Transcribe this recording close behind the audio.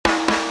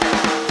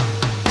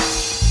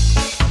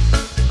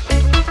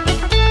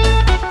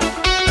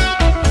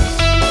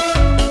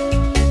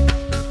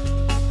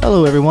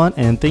Hello, everyone,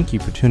 and thank you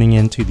for tuning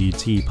in to the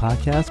UT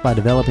Podcast by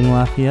Developing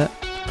Lafayette.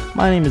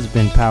 My name is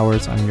Ben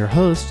Powers. I'm your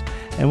host,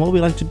 and what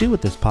we like to do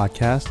with this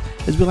podcast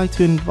is we like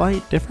to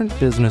invite different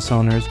business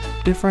owners,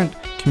 different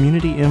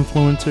community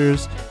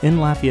influencers in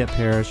Lafayette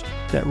Parish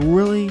that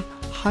really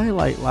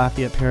highlight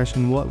Lafayette Parish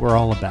and what we're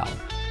all about.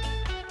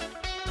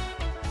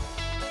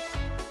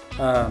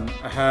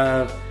 I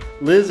have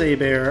Liz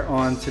Hebert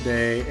on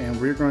today, and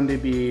we're going to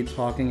be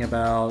talking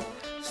about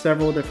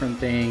several different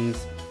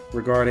things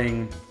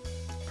regarding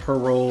her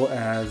role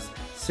as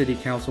city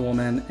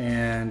councilwoman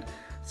and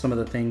some of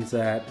the things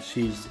that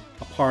she's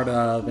a part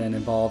of and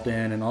involved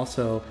in, and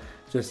also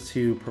just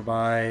to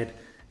provide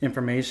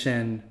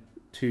information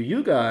to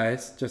you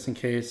guys just in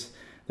case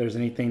there's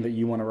anything that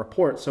you want to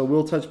report. So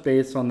we'll touch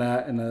base on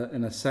that in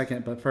a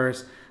second. But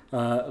first,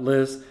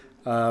 Liz,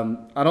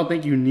 I don't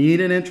think you need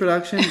an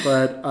introduction,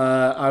 but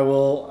I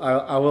will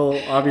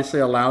obviously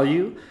allow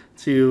you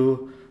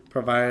to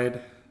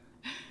provide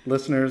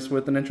listeners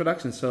with an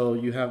introduction. So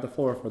you have the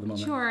floor for the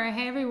moment. Sure.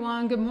 Hey,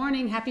 everyone. Good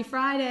morning. Happy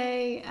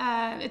Friday.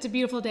 It's a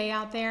beautiful day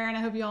out there, and I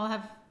hope you all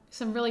have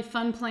some really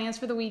fun plans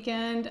for the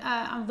weekend.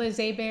 I'm Liz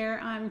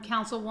Hebert. I'm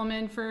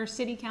councilwoman for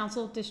City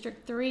Council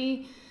District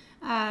 3.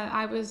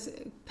 I was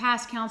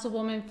past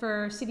councilwoman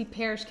for City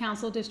Parish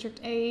Council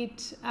District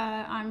 8.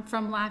 I'm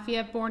from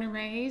Lafayette, born and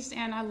raised,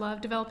 and I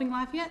love developing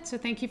Lafayette. So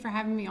thank you for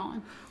having me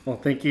on. Well,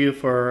 thank you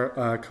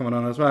for coming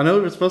on as well. I know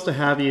we were supposed to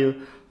have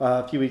you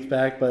a few weeks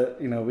back,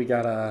 but we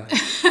got a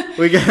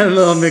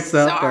little mixed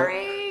up.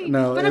 Sorry.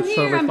 No, but it's I'm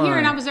totally fine. here,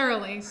 and I was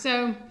early.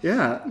 So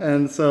yeah,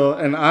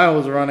 and I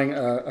was running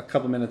a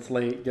couple minutes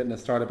late getting it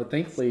started, but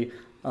thankfully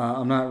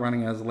I'm not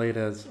running as late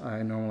as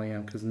I normally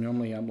am, because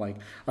normally I'm like,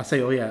 I say,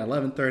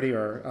 11:30,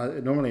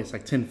 or normally it's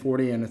like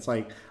 10:40, and it's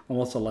like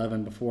almost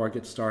 11 before I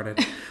get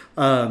started.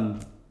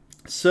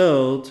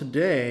 So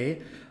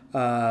today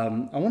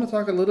I want to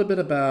talk a little bit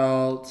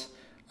about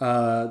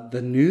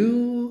the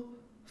new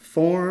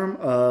form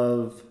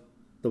of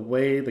the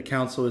way the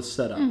council is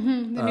set up.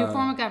 Mm-hmm, the new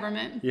form of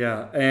government.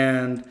 Yeah,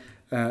 and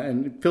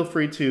feel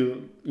free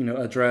to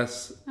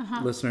address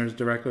listeners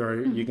directly,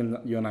 or you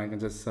and I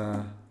can just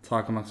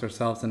talk amongst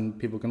ourselves and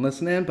people can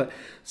listen in. But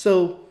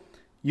so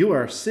you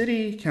are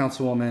city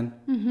councilwoman,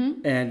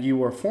 and you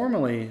were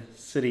formerly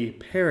city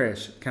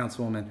parish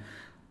councilwoman.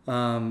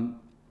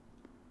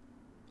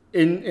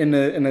 In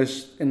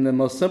the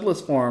most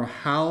simplest form,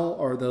 how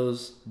are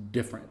those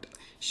different?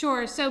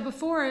 Sure. So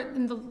for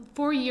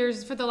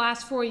the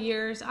last 4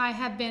 years, I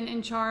have been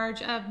in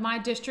charge of my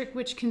district,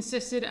 which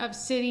consisted of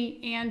city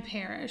and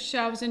parish. So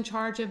I was in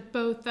charge of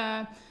both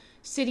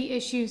city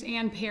issues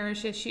and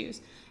parish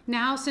issues.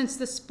 Now, since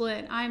the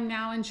split, I'm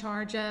now in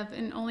charge of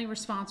and only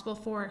responsible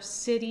for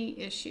city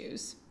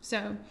issues.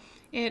 So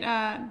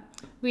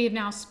we have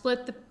now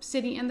split the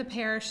city and the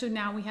parish. So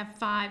now we have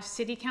 5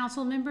 city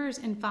council members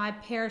and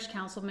 5 parish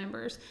council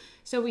members.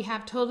 So we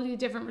have totally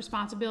different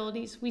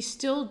responsibilities. We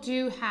still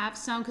do have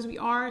some, because we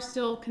are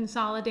still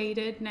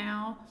consolidated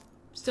now,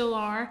 still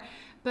are,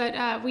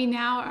 but we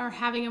now are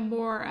having a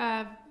more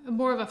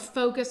of a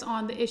focus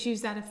on the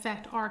issues that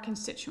affect our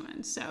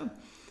constituents. So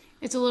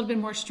it's a little bit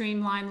more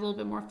streamlined, a little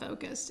bit more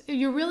focused.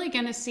 You're really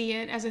going to see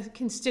it as a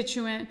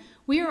constituent.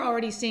 We are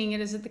already seeing it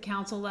as at the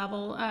council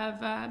level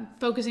of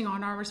focusing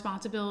on our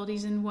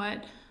responsibilities and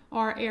what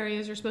our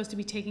areas are supposed to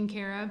be taken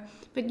care of.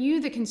 But you,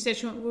 the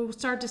constituent, will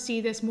start to see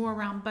this more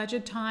around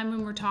budget time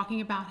when we're talking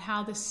about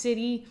how the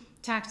city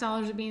tax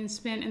dollars are being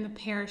spent and the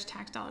parish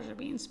tax dollars are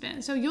being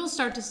spent. So you'll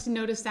start to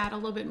notice that a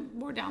little bit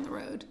more down the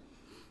road.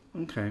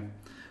 Okay.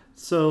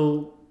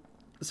 So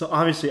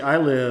obviously I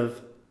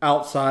live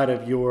outside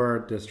of your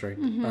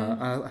district.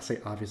 I say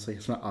obviously,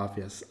 it's not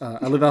obvious.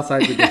 I live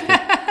outside your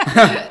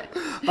district.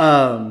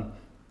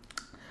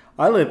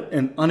 I live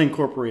in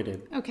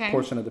unincorporated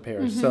portion of the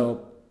parish.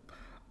 So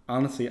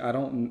honestly, I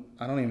don't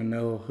even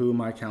know who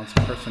my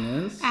council person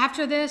is.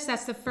 After this,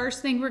 that's the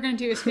first thing we're going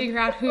to do is figure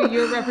out who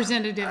your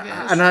representative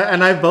is. And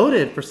I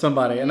voted for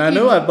somebody, and I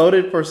know I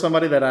voted for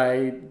somebody that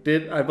I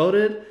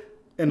voted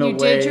in a way. You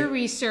did your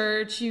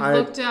research. You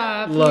looked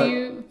up.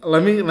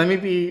 Let me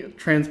be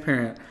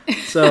transparent.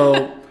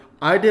 So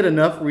I did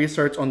enough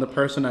research on the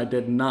person I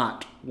did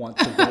not want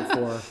to vote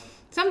for.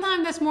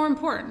 Sometimes that's more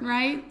important,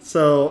 right?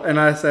 So, and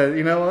I said,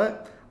 you know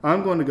what?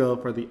 I'm going to go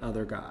for the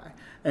other guy.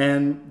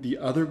 And the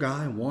other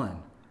guy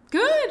won.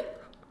 Good.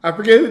 I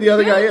forget who the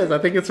other guy is. I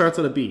think it starts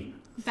with a B.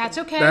 That's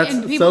okay.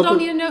 And people don't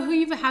need to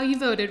know how you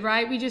voted,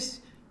 right? You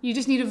just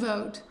need to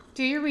vote.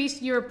 Do your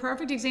research. You're a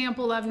perfect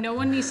example of no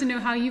one needs to know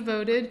how you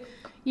voted.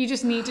 You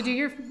just need to do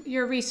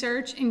your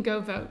research and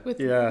go vote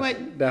with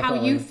how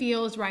you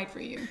feel is right for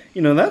you.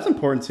 That's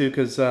important too,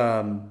 because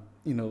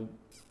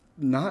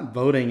not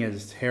voting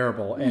is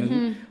terrible,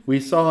 and we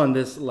saw in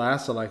this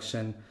last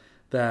election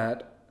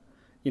that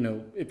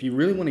if you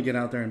really want to get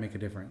out there and make a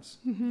difference,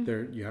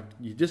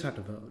 you just have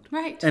to vote.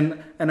 Right.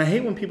 And I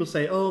hate when people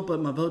say, "Oh,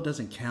 but my vote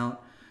doesn't count."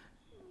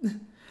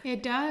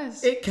 It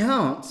does. It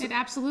counts. It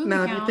absolutely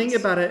counts. Now, if you think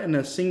about it in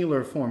a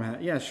singular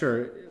format, yeah,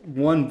 sure,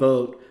 one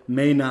vote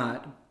may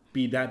not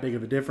be that big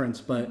of a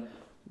difference, but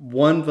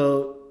one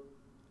vote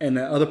and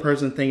the other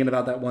person thinking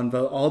about that one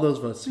vote, all those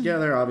votes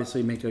together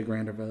obviously make a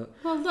grander vote.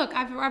 Well, look,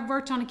 I've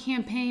worked on a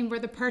campaign where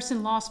the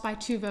person lost by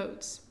 2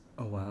 votes.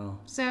 Oh, wow.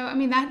 So, I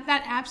mean,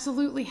 that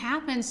absolutely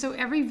happens. So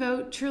every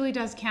vote truly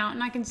does count.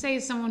 And I can say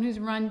as someone who's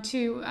run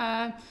 2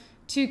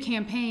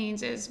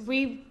 campaigns,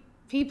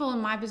 people in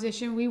my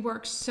position, we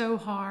work so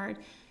hard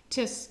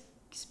to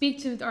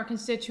speak to our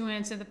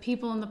constituents and the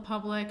people in the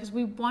public, because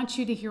we want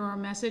you to hear our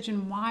message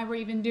and why we're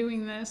even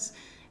doing this.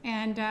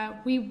 And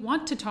we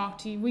want to talk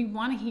to you. We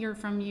want to hear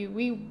from you.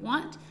 We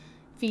want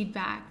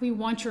feedback. We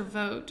want your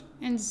vote.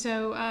 And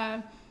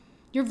so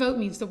your vote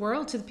means the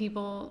world to the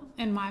people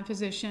in my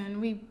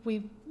position. We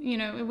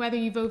whether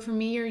you vote for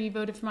me or you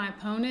voted for my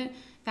opponent,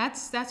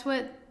 that's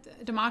what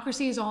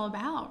democracy is all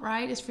about,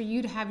 right? Is for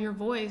you to have your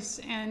voice.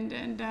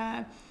 And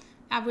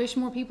I wish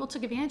more people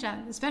took advantage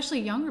of it,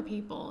 especially younger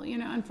people.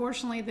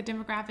 Unfortunately, the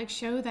demographics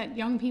show that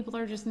young people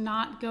are just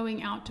not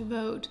going out to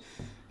vote.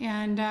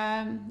 And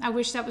I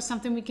wish that was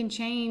something we can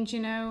change,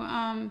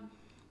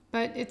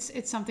 but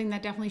it's something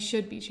that definitely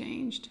should be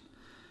changed.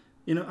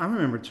 I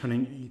remember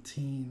turning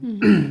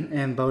 18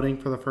 and voting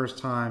for the first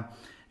time.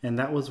 And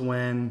that was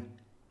when,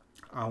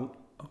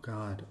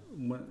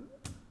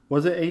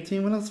 was it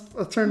 18 when I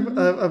turned,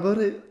 I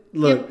voted?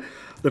 Look, yep.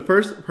 The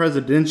first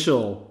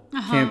presidential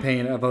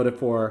campaign I voted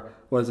for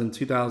was in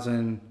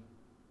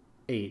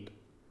 2008,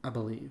 I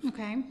believe.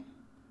 Okay.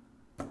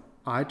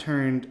 I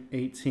turned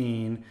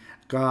 18.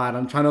 God,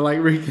 I'm trying to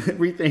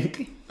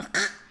rethink.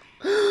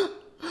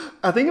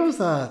 I think it was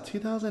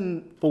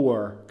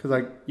 2004,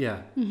 because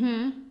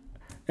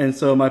And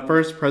so my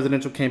first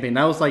presidential campaign,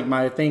 that was like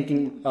my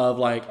thinking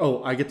of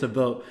I get to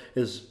vote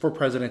is for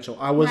presidential.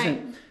 I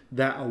wasn't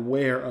that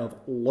aware of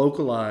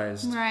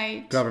localized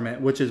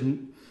government, which is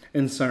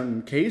in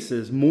certain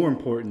cases more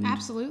important.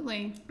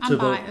 Absolutely. I'm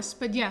biased,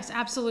 but yes,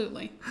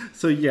 absolutely.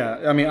 So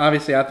yeah, I mean,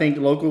 obviously I think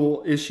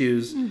local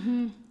issues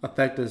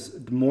affect us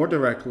more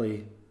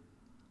directly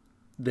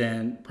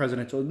than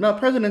presidential. No,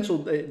 presidential,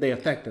 they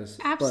affect us.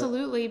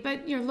 Absolutely.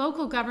 But your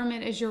local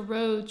government is your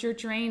roads, your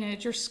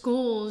drainage, your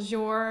schools,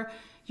 your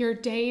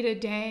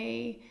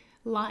day-to-day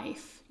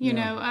life.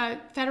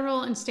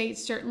 Federal and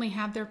states certainly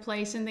have their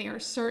place, and they are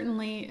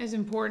certainly as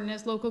important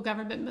as local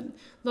government. But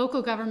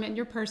local government,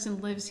 your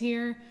person lives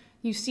here.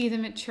 You see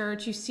them at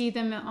church. You see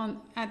them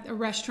at a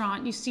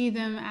restaurant. You see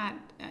them at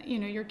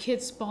your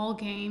kid's ball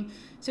game.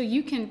 So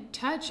you can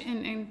touch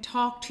and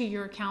talk to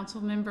your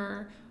council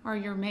member or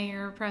your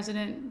mayor or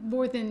president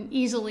more than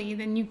easily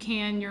than you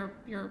can your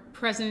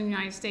president of the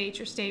United States,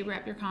 your state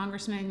rep, your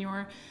congressman,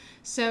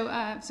 So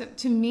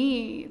to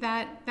me,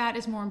 that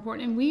is more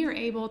important. And we are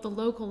able at the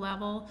local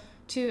level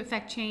to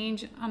affect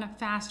change on a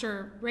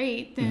faster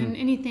rate than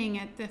anything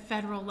at the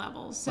federal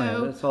level.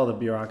 So that's all the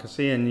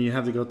bureaucracy, and you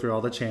have to go through all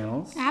the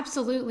channels.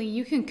 Absolutely.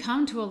 You can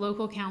come to a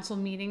local council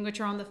meeting,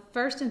 which are on the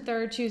first and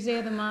third Tuesday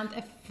of the month.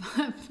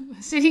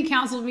 City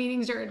council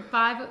meetings are at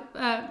 5,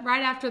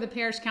 right after the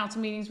parish council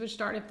meetings, which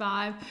start at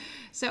 5.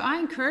 So I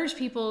encourage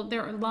people,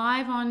 they're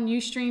live on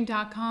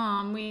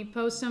Ustream.com. We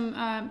post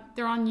them,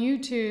 they're on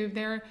YouTube,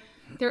 they're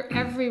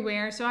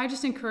everywhere. So I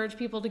just encourage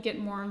people to get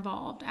more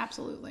involved.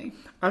 Absolutely.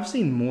 I've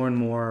seen more and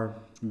more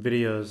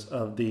videos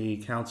of the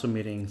council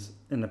meetings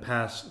in the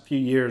past few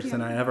years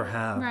than I ever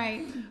have.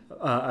 Right.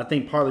 I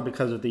think partly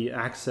because of the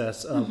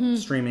access of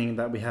streaming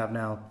that we have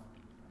now.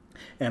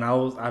 And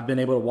I've been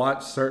able to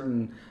watch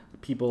certain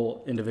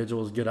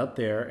individuals get up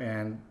there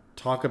and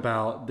talk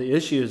about the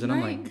issues. And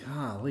I'm like,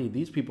 golly,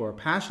 these people are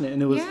passionate.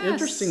 And it was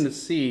interesting to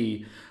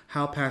see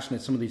how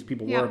passionate some of these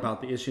people were about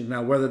the issues.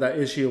 Now, whether that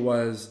issue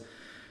was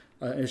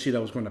an issue that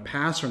was going to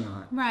pass or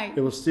not. Right.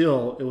 It was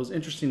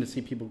interesting to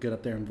see people get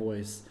up there and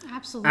voice.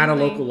 Absolutely. At a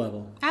local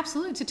level.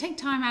 Absolutely. To take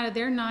time out of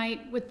their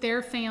night with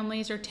their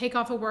families, or take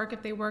off of work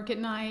if they work at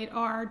night,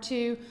 or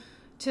to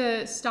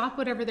stop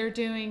whatever they're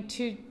doing,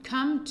 to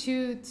come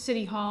to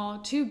City Hall,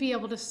 to be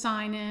able to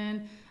sign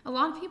in. A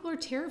lot of people are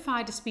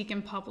terrified to speak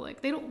in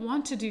public. They don't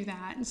want to do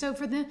that. And so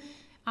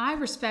I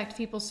respect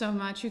people so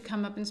much who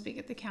come up and speak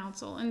at the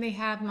council, and they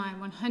have my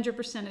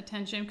 100%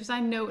 attention, because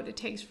I know what it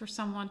takes for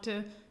someone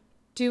to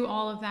do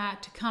all of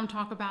that, to come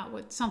talk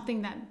about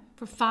something that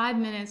for 5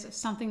 minutes of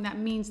something that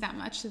means that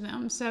much to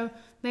them. So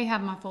they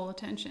have my full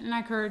attention, and I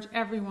encourage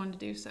everyone to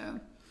do so.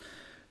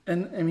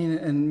 And I mean,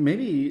 and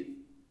maybe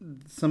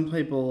some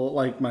people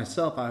like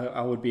myself,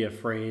 I would be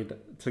afraid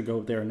to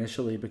go there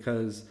initially,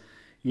 because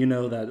you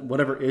know that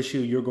whatever issue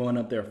you're going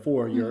up there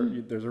for,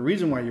 there's a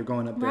reason why you're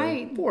going up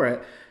there for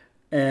it.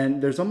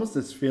 And there's almost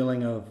this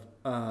feeling of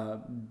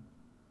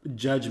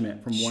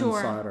judgment from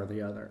one side or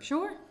the other.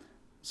 Sure.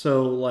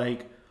 So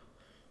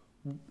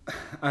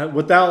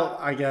without,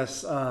 I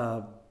guess,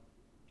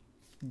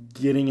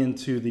 getting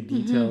into the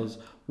details,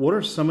 what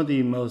are some of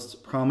the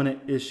most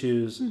prominent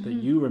issues that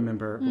you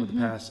remember over the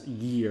past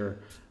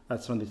year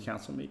at some of these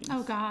council meetings?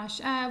 Oh, gosh.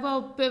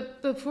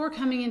 But before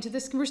coming into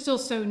this, we're still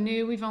so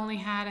new. We've only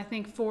had, I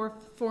think, four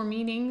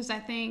meetings, I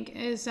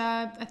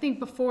think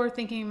before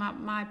thinking about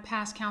my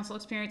past council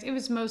experience, it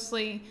was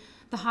mostly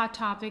the hot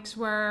topics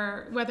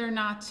were whether or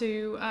not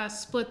to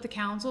split the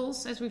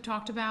councils, as we've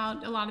talked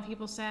about. A lot of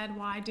people said,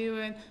 why do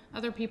it?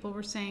 Other people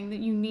were saying that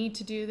you need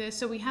to do this.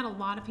 So we had a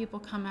lot of people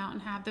come out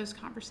and have those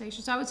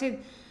conversations. I would say,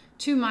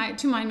 to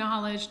my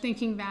knowledge,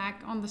 thinking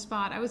back on the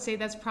spot, I would say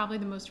that's probably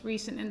the most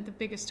recent and the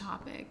biggest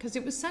topic, because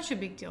it was such a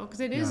big deal, because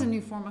it is a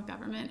new form of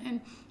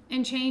government,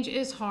 and change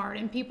is hard,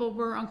 and people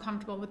were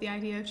uncomfortable with the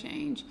idea of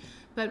change.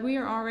 But we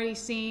are already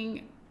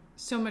seeing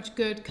so much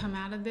good come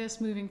out of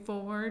this moving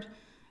forward.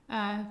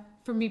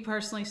 For me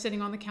personally,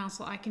 sitting on the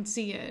council, I can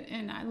see it,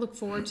 and I look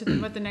forward to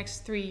what the next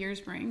 3 years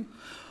bring.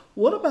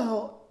 What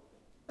about,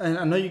 and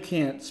I know you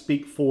can't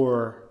speak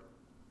for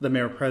the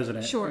mayor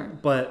president, sure,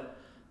 but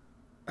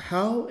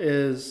how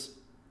is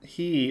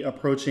he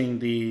approaching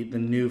the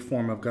new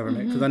form of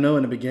government? Because I know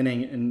in the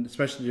beginning, and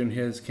especially during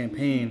his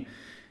campaign,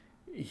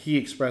 he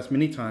expressed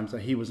many times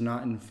that he was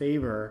not in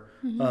favor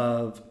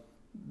of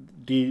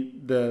the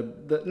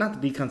not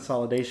the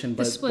deconsolidation,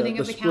 but the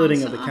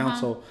splitting of the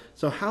council.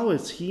 So how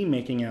is he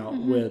making out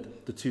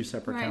with the two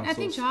separate councils? I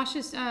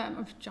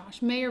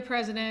think Mayor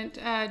President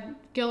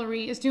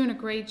Guillory is doing a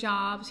great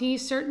job.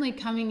 He's certainly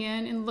coming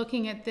in and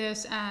looking at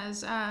this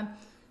as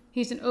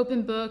he's an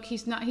open book. He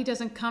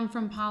doesn't come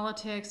from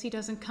politics. He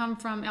doesn't come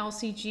from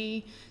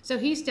LCG. So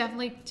he's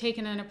definitely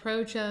taken an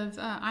approach of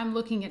I'm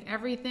looking at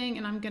everything,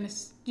 and I'm going to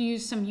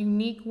use some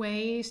unique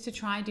ways to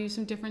try and do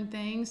some different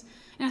things.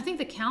 And I think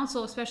the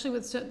council, especially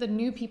with the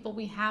new people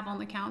we have on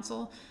the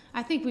council,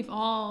 I think we've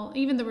all,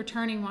 even the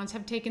returning ones,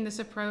 have taken this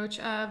approach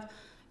of,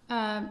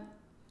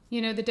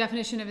 the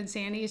definition of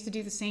insanity is to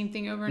do the same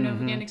thing over and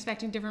over again,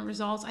 expecting different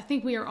results. I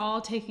think we are all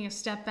taking a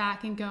step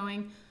back and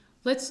going,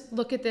 let's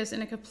look at this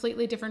in a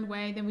completely different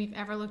way than we've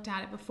ever looked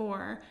at it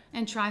before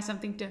and try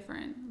something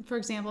different. For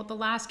example, at the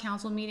last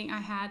council meeting,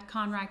 I had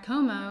Conrad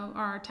Como,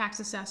 our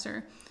tax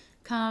assessor,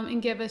 come and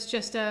give us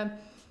just a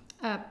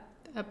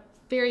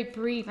very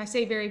brief, I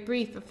say very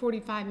brief, but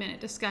 45-minute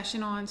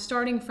discussion on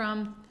starting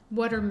from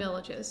what are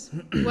millages?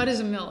 What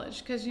is a millage?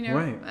 Because,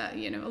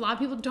 a lot of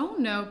people don't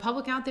know.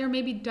 Public out there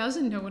maybe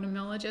doesn't know what a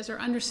millage is or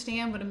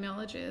understand what a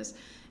millage is.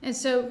 And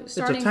so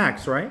starting... It's a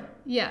tax, right?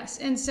 Yes.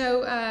 And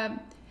so...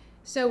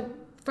 So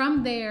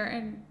from there,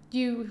 and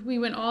we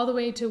went all the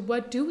way to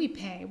what do we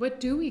pay? What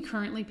do we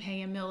currently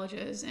pay in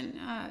millages?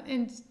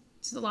 And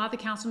a lot of the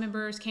council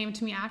members came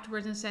to me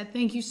afterwards and said,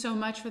 "Thank you so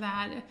much for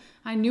that.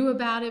 I knew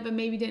about it, but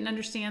maybe didn't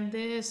understand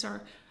this,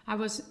 or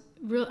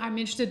I'm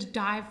interested to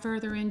dive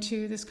further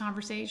into this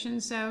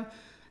conversation." So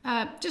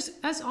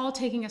just us all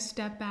taking a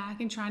step back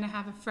and trying to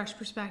have a fresh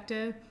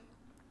perspective.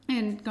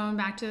 And going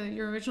back to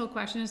your original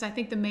question, is I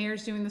think the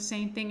mayor's doing the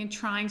same thing and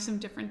trying some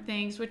different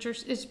things, which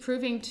is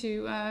proving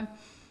to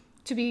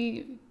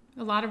be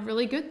a lot of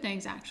really good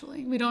things,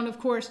 actually. We don't, of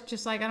course,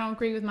 just like I don't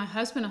agree with my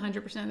husband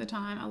 100% of the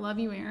time. I love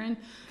you, Aaron.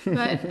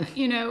 But,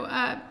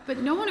 but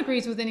no one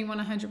agrees with anyone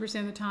 100%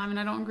 of the time. And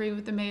I don't agree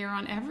with the mayor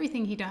on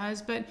everything he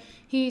does, but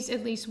he's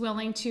at least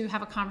willing to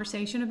have a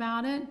conversation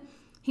about it.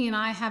 He and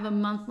I have a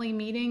monthly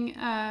meeting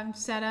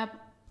set up.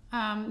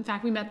 In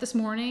fact, we met this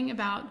morning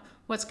about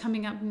what's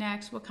coming up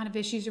next, what kind of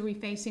issues are we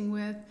facing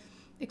with,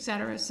 et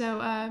cetera.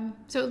 So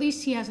at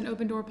least he has an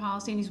open door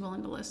policy and he's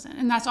willing to listen.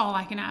 And that's all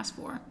I can ask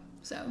for.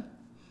 So,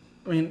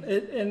 I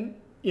mean,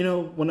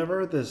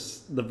 whenever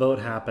the vote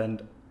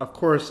happened, of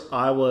course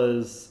I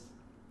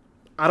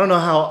don't know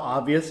how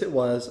obvious it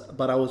was,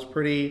 but I was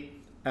pretty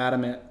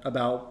adamant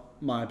about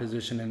my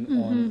position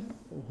on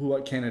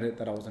what candidate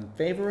that I was in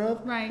favor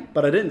of. Right.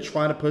 But I didn't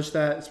try to push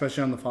that,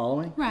 especially on the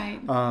following. Right.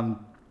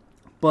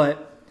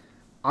 But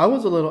I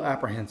was a little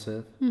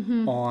apprehensive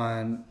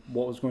on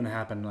what was going to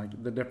happen,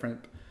 like the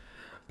different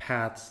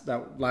paths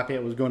that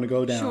Lafayette was going to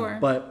go down. Sure.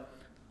 But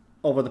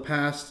over the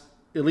past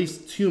at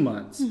least 2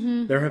 months,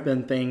 there have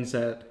been things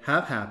that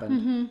have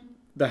happened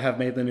that have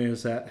made the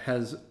news that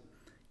has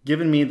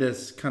given me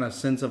this kind of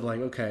sense of like,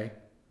 okay,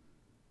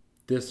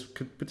 this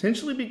could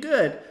potentially be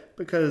good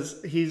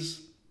because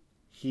he's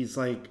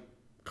like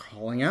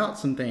calling out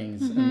some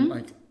things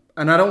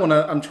and I don't want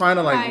to, I'm trying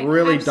to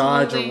really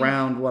dodge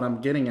around what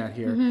I'm getting at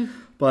here.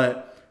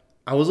 But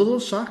I was a little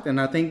shocked, and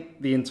I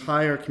think the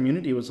entire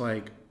community was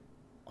like,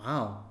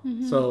 wow.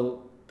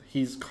 So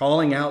he's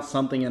calling out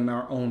something in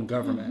our own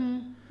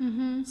government.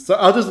 So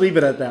I'll just leave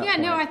it at that. Yeah,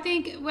 point. no, I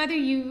think whether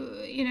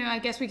I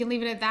guess we can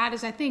leave it at that,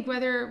 is I think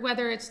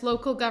whether it's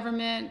local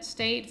government,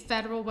 state,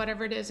 federal,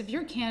 whatever it is, if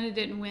your candidate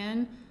didn't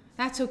win,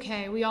 that's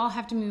okay. We all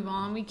have to move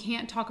on. We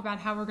can't talk about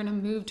how we're going to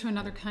move to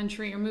another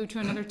country or move to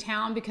another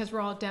town because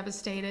we're all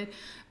devastated.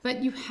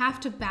 But you have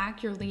to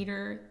back your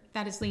leader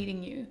that is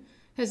leading you.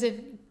 Because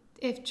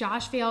if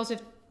Josh fails,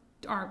 if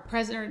our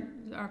president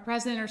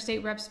or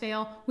state reps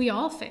fail, we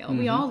all fail.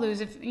 We all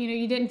lose. If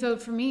you didn't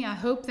vote for me, I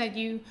hope that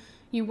you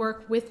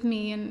work with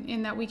me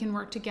and that we can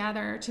work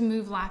together to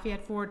move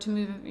Lafayette forward, to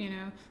move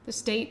the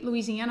state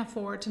Louisiana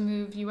forward, to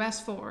move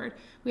U.S. forward.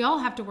 We all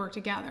have to work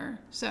together.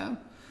 So.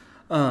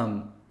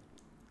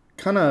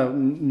 Kind of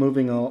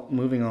moving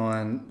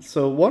on.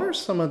 So, what are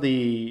some of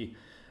the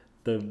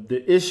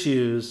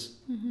issues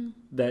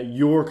that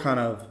you're kind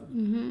of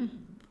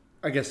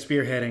I guess,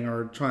 spearheading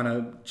or trying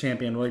to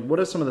champion? Like, what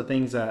are some of the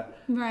things that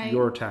Right.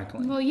 you're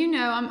tackling? Well,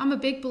 I'm a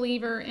big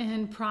believer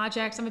in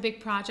projects. I'm a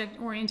big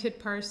project-oriented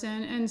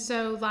person. And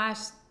so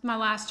my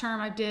last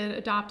term, I did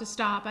Adopt a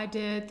Stop. I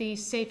did the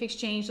safe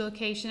exchange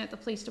location at the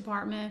police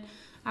department.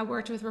 I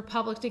worked with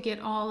Republic to get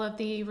all of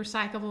the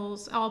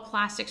recyclables, all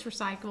plastics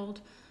recycled,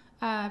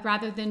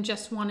 rather than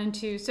just 1 and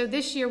 2. So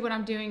this year what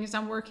I'm doing is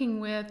I'm working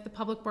with the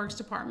Public Works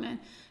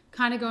Department,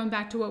 kind of going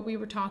back to what we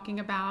were talking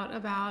about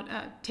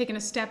taking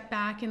a step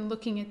back and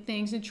looking at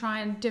things and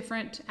trying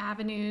different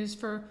avenues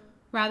for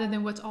rather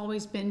than what's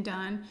always been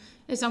done.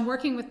 Is I'm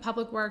working with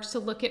Public Works to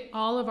look at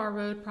all of our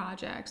road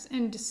projects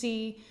and to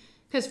see,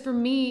 because for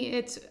me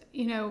it's,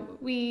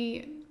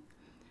 we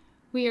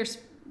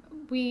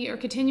are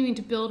continuing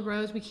to build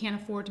roads we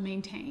can't afford to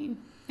maintain.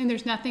 And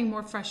there's nothing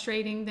more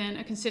frustrating than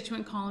a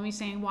constituent calling me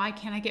saying, why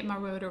can't I get my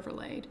road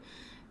overlaid?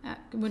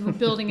 When we're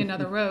building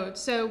another road.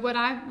 So what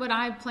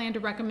I plan to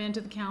recommend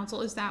to the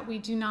council is that we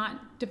do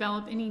not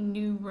develop any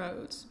new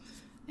roads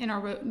in our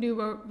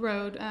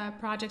road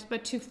projects,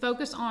 but to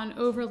focus on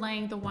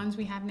overlaying the ones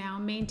we have now,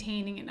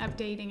 maintaining and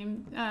updating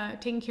and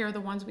taking care of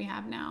the ones we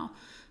have now.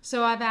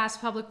 So I've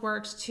asked Public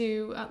Works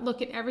to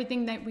look at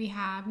everything that we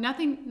have,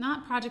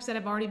 not projects that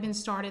have already been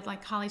started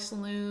like Holly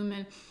Saloon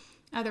and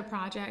other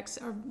projects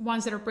or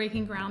ones that are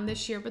breaking ground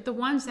this year, but the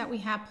ones that we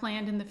have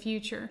planned in the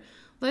future.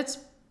 Let's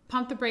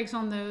pump the brakes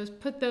on those,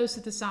 put those to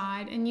the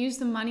side, and use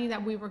the money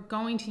that we were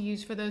going to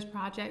use for those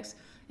projects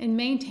and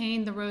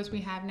maintain the roads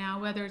we have now,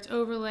 whether it's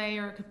overlay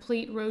or a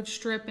complete road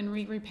strip and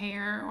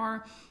repair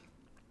or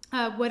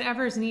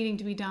whatever is needing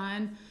to be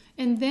done.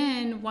 And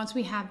then once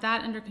we have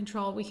that under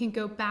control, we can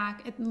go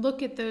back and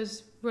look at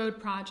those road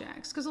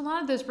projects, because a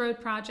lot of those road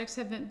projects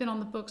have been on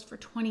the books for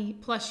 20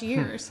 plus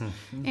years.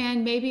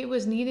 And maybe it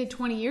was needed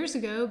 20 years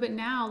ago, but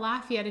now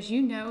Lafayette, as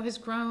you know, has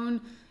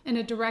grown in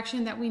a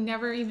direction that we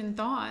never even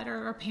thought,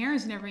 or our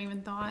parents never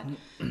even thought.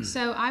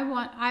 So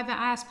I've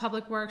asked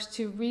Public Works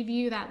to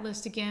review that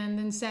list again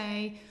and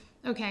say,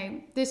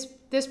 okay, this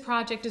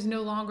project is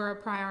no longer a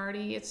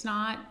priority. It's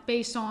not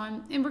based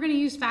on, and we're going to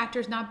use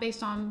factors not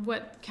based on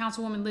what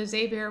Councilwoman Liz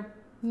Hebert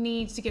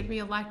needs to get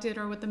reelected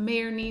or what the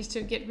mayor needs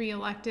to get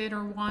reelected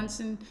or wants,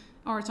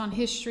 or it's on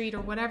his street or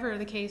whatever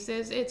the case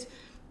is. It's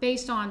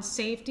based on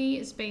safety.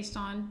 It's based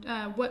on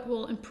what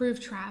will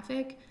improve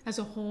traffic as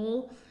a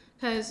whole.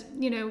 Because,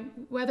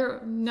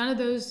 whether none of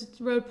those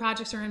road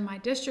projects are in my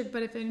district,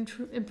 but if it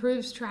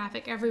improves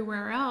traffic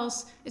everywhere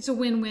else, it's a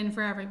win-win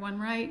for everyone,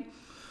 right?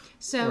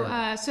 So,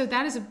 right. So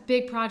that is a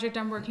big project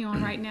I'm working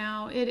on right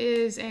now. It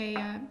is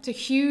it's a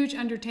huge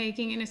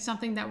undertaking, and it's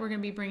something that we're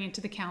going to be bringing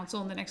to the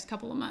council in the next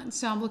couple of months.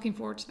 So I'm looking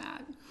forward to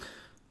that.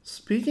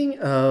 Speaking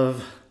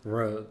of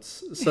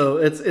roads, so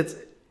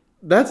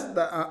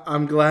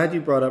I'm glad you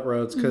brought up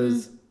roads,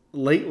 because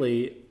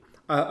lately,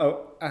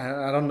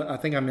 I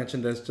think I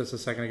mentioned this just a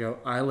second ago.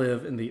 I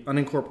live in the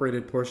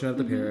unincorporated portion of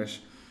the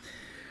parish,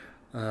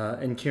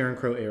 in Karen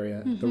Crow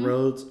area. The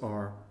roads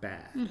are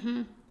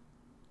bad.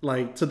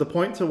 Like, to the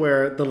point to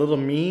where the little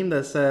meme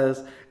that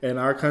says, in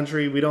our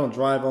country, we don't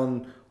drive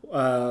on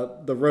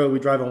the road, we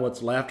drive on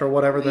what's left, or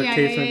whatever the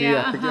case may be.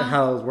 I forget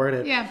how it was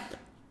worded. Yeah.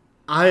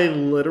 I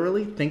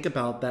literally think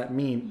about that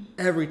meme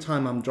every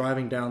time I'm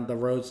driving down the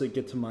roads that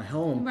get to my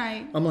home.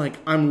 Right. I'm like,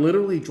 I'm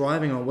literally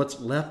driving on what's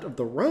left of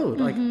the road.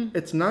 Like,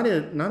 it's not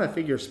a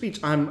figure of speech.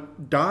 I'm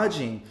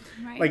dodging.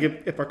 Right. Like,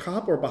 if a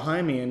cop were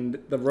behind me and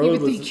the road he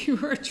would think you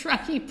were a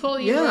truck, he'd pull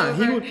you over.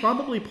 Yeah, he would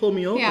probably pull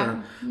me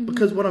over.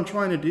 Because what I'm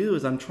trying to do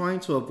is I'm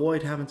trying to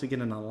avoid having to get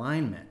an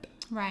alignment.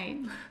 Right.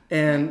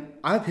 And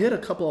I've hit a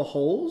couple of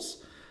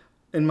holes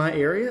in my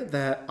area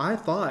that I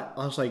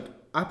was like,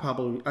 I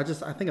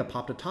think I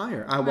popped a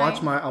tire. I watched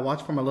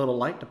for my little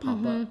light to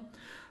pop up.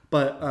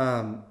 But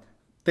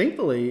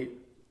thankfully,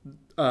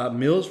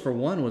 Mills for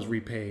One was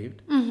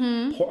repaved.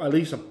 At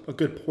least a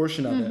good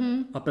portion of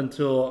it, up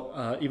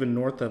until even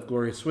north of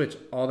Gloria Switch.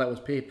 All that was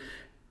paved.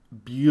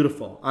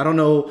 Beautiful. I don't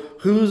know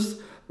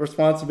whose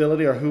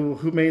responsibility or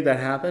who made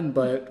that happen,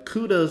 but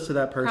kudos to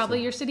that person.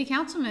 Probably your city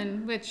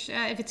councilman, which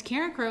if it's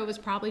Karen Crow, it was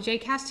probably Jay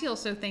Castile.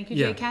 So thank you,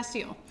 Jay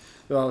Castile.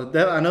 Well,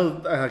 I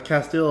know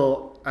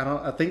Castile.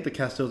 I think the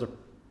Castiles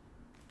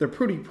they're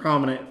pretty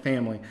prominent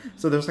family.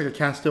 So there's like a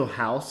Castile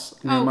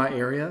house near my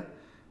area.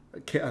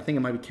 I think it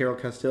might be Carol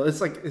Castile.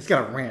 It's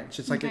got a ranch.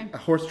 It's like a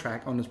horse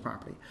track on this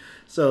property.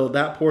 So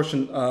that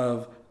portion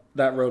of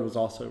that road was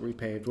also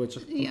repaved, which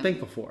I'm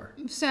thankful for.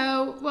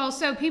 So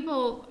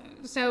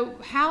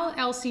how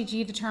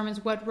LCG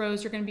determines what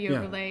roads are going to be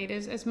overlaid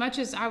is, as much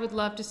as I would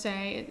love to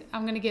say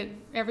I'm going to get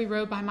every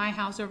road by my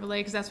house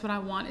overlaid because that's what I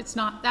want. It's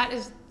not. That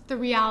is the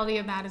reality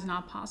of that is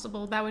not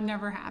possible. That would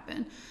never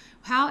happen.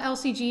 How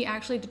LCG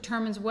actually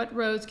determines what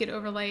roads get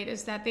overlaid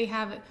is that they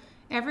have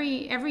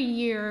every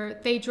year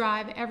they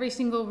drive every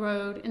single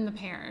road in the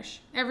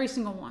parish, every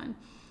single one.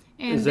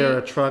 And is there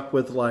a truck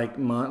with like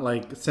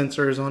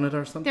sensors on it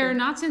or something? There are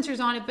not sensors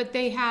on it, but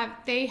they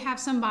have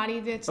somebody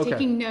that's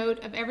taking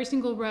note of every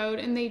single road,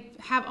 and they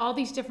have all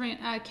these different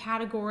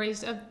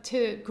categories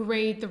to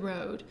grade the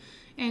road.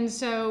 And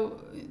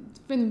so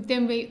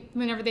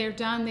whenever they're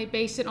done, they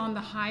base it on the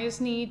highest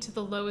need to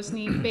the lowest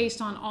need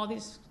based on all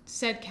these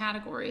said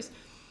categories.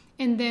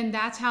 And then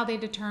that's how they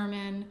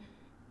determine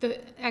the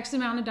X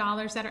amount of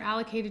dollars that are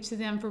allocated to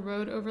them for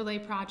road overlay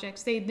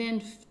projects. They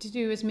then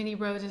do as many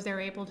roads as they're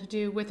able to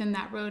do within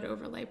that road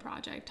overlay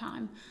project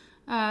time.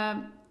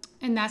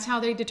 And that's how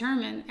they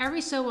determine.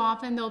 Every so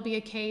often there'll be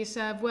a case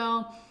of,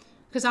 well,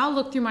 because I'll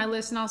look through my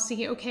list and I'll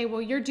see, okay,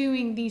 well, you're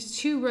doing these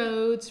 2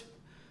 roads.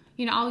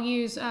 I'll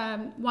use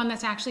one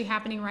that's actually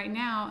happening right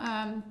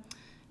now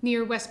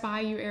near West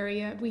Bayou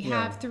area. We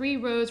have 3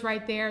 roads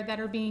right there that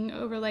are being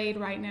overlaid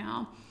right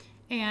now.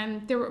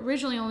 And there were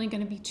originally only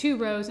going to be 2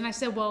 roads. And I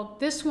said, well,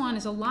 this one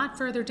is a lot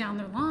further down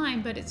the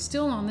line, but it's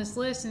still on this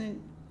list.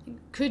 And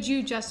could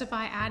you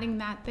justify adding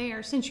that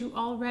there since you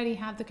already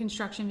have the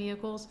construction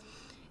vehicles?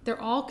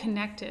 They're all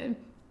connected.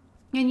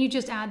 And you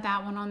just add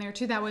that one on there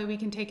too. That way we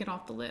can take it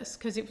off the list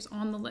because it was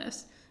on the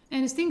list.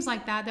 And it's things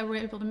like that we're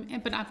able to,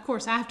 but of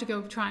course I have to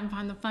go try and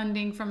find the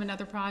funding from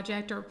another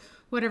project or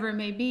whatever it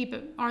may be,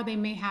 or they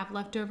may have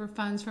leftover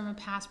funds from a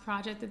past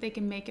project that they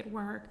can make it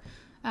work.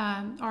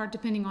 Or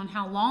depending on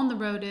how long the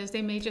road is,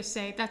 they may just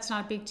say, that's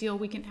not a big deal,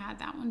 we can add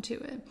that one to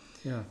it.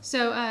 Yeah.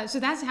 So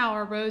that's how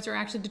our roads are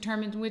actually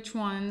determined which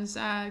ones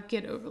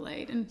get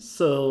overlaid. And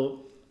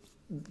so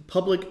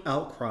public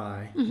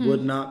outcry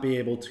would not be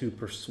able to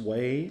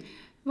persuade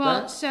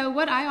that? So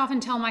what I often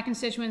tell my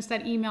constituents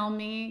that email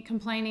me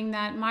complaining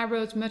that my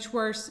road's much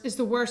worse is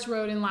the worst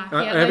road in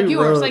Lafayette. Every like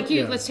yours, road, like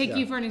you. yeah, Let's take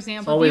you for an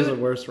example. It's always the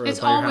worst road. It's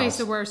by your always house.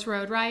 the worst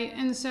road, right?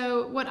 And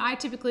so what I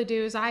typically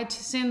do is I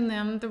send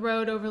them the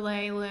road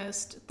overlay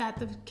list that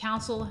the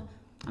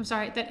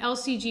that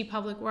LCG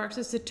Public Works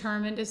has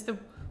determined is the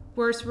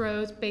worst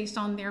roads based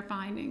on their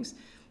findings.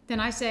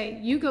 Then I say,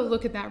 you go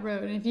look at that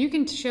road, and if you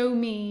can show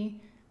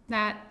me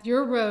that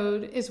your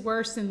road is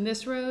worse than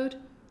this road,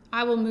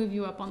 I will move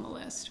you up on the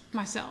list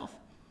myself.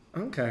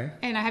 Okay.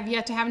 And I have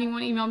yet to have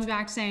anyone email me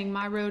back saying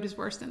my road is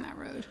worse than that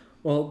road.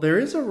 Well, there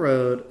is a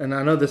road, and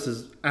I know this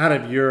is out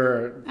of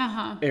your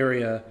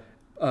area,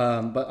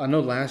 but I know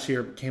last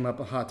year it came up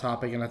a hot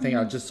topic, and I think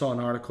I just saw an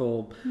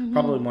article,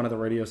 probably one of the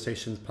radio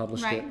stations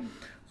published it.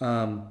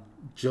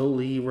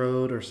 Jolie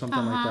Road or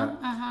something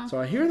like that. So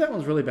I hear that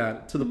one's really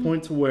bad, to the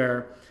point to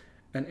where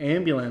an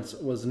ambulance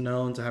was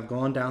known to have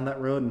gone down that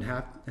road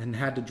and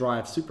had to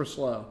drive super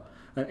slow.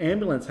 An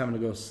ambulance having to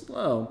go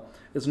slow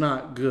is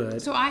not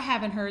good. So I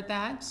haven't heard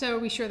that. So are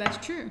we sure that's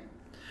true?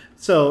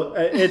 So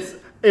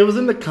it was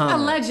in the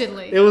comments.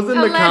 Allegedly. It was in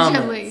the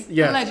comments.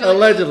 Yes,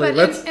 allegedly.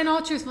 But in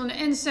all truthfulness,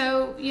 and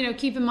so,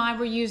 keep in mind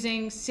we're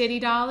using city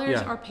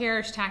dollars or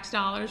parish tax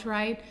dollars,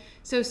 right?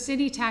 So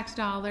city tax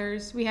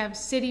dollars, we have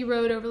city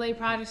road overlay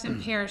projects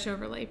and parish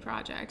overlay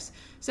projects.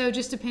 So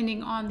just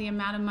depending on the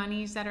amount of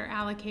monies that are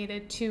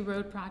allocated to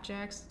road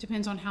projects,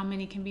 depends on how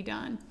many can be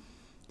done,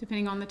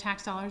 depending on the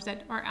tax dollars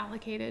that are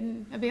allocated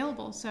and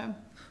available.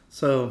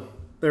 So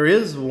there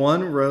is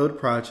one road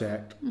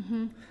project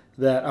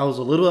that I was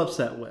a little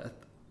upset with.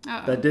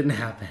 Uh-oh. That didn't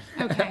happen.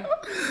 Okay.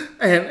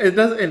 And it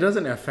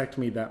doesn't affect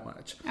me that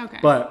much. Okay.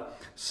 But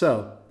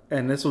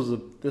and this was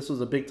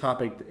a big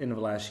topic at the end of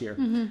last year.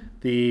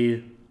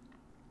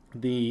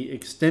 The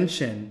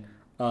extension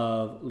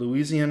of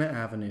Louisiana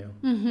Avenue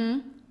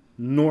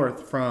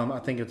north from, I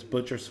think it's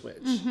Butcher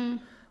Switch.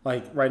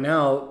 Like right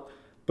now,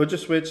 Butcher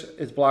Switch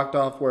is blocked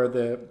off where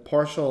the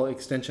partial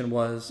extension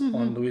was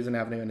on Louisiana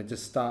Avenue, and it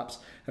just stops.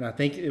 And I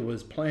think it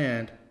was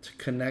planned to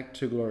connect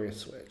to Gloria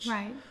Switch.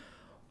 Right.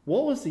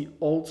 What was the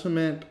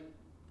ultimate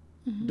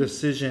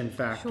decision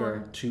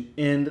factor to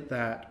end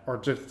that, or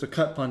just to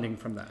cut funding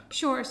from that?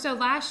 Sure. So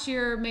last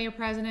year, Mayor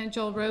President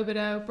Joel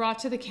Robideau brought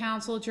to the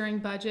council during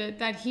budget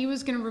that he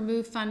was going to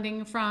remove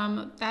funding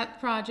from that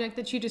project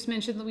that you just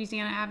mentioned,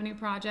 Louisiana Avenue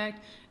project,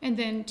 and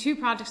then 2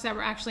 projects that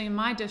were actually in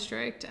my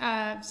district,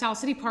 South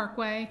City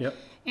Parkway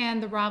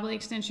and the Robley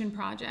Extension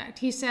project.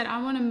 He said,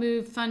 I want to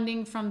move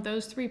funding from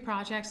those 3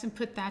 projects and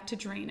put that to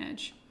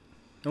drainage.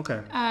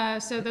 Okay.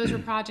 So those were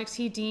projects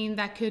he deemed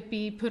that could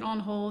be put on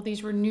hold.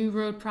 These were new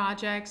road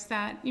projects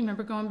that, you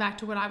remember going back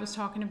to what I was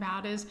talking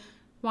about, is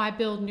why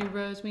build new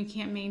roads when we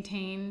can't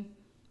maintain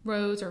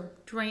roads, or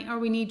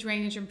we need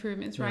drainage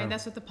improvements, right?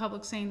 That's what the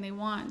public's saying they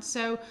want.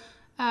 So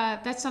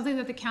that's something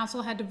that the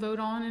council had to vote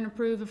on and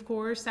approve, of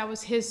course. That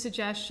was his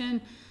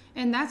suggestion.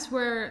 And that's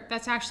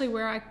actually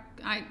where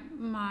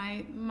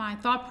my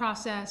thought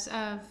process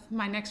of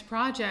my next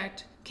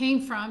project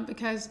came from,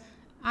 because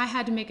I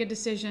had to make a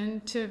decision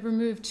to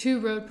remove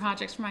 2 road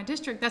projects from my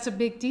district. That's a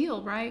big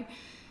deal, right?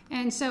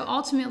 And so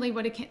ultimately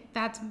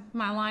that's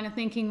my line of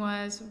thinking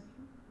was,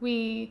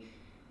 we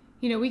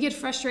get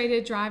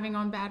frustrated driving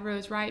on bad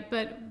roads, right?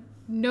 But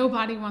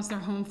nobody wants their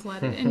home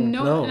flooded. And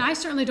and I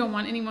certainly don't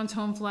want anyone's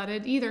home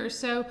flooded either.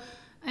 So,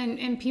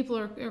 and people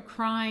are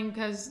crying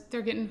because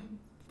they're getting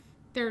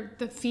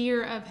the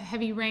fear of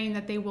heavy rain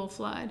that they will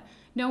flood.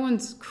 no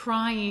one's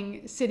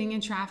crying, sitting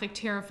in traffic,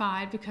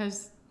 terrified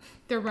because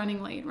they're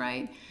running late,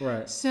 right?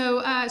 Right.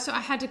 So I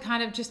had to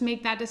kind of just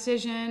make that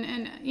decision.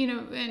 And,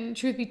 and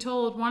truth be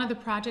told, one of the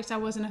projects I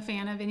wasn't a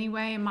fan of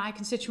anyway, and my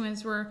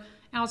constituents were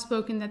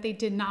outspoken that they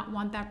did not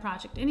want that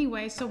project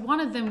anyway. So one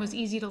of them was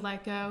easy to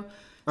let go.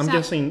 I'm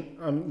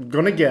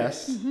going to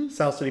guess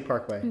South City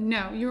Parkway.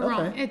 No, you're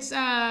wrong.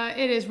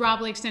 It is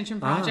Robley Extension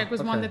Project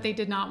was one that they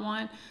did not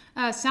want.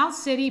 South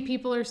City,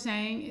 people are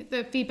saying,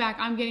 the feedback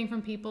I'm getting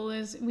from people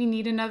is we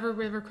need another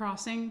river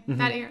crossing.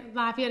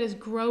 Lafayette is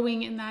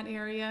growing in that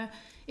area.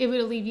 It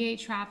would alleviate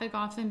traffic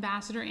off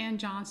Ambassador and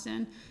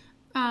Johnson.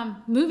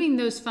 Moving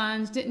those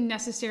funds didn't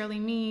necessarily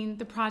mean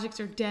the projects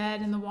are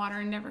dead and the water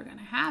are never going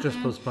to happen.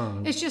 Just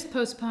postponed. It's just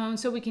postponed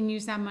so we can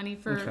use that money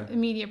for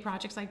immediate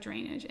projects like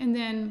drainage. And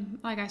then,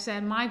 like I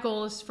said, my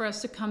goal is for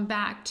us to come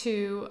back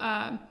to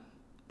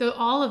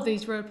all of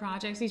these road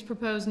projects, these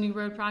proposed new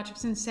road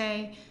projects, and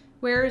say,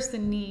 where is the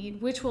need?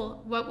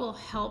 What will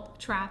help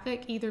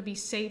traffic either be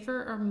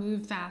safer or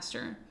move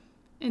faster?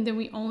 And then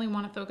we only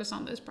want to focus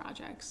on those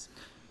projects.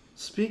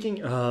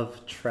 Speaking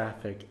of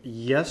traffic,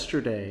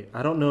 yesterday,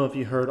 I don't know if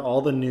you heard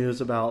all the news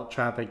about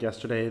traffic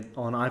yesterday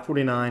on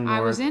I-49 North.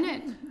 I was in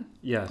it.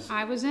 Yes.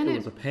 I was in it. It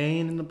was a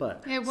pain in the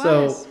butt. It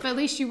was. But at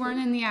least you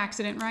weren't in the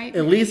accident, right?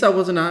 At least I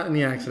was not in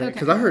the accident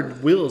because I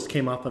heard wheels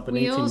came off of an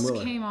 18-wheeler.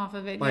 Wheels came off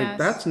of it, like, yes.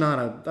 That's not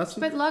a...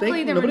 But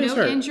luckily there were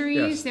no injuries.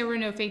 Yes. There were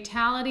no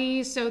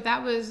fatalities. So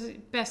that was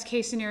best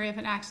case scenario if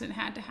an accident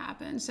had to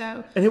happen.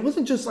 So. And it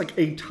wasn't just like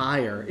a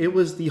tire. It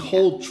was the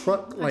whole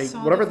truck, like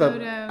whatever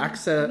the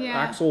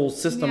axle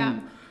system... Yeah.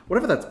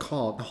 Whatever that's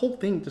called, the whole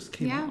thing just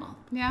came off.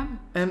 Yeah.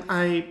 And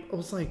I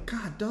was like,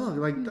 God, dog,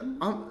 like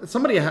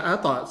I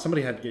thought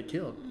somebody had to get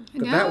killed.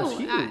 No, that was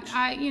huge.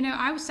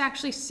 I was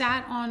actually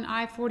sat on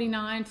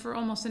I-49 for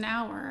almost an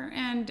hour,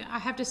 and I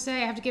have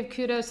to give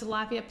kudos to the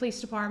Lafayette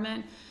Police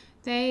Department.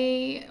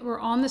 They were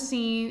on the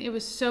scene. It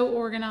was so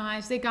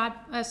organized. They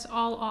got us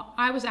all.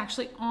 I was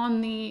actually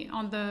on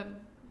the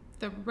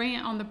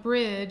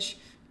bridge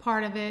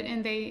part of it,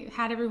 and they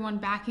had everyone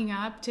backing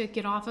up to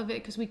get off of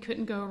it because we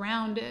couldn't go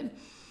around it.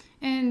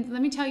 And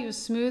let me tell you, it was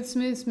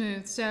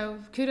smooth. So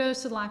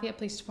kudos to the Lafayette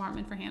Police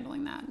Department for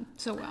handling that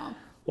so well.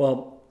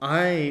 Well,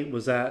 I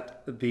was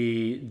at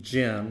the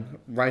gym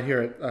right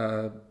here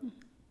at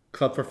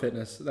Club for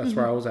Fitness. That's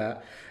where I was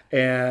at.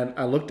 And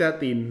I looked at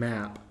the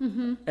map,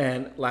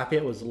 and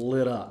Lafayette was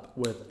lit up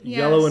with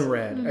yellow and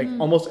red. Like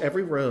almost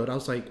every road. I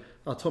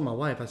told my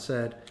wife, I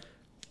said,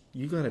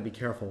 you got to be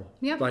careful.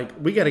 Yep. Like,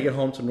 we got to get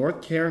home to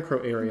North Karen Crow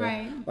area.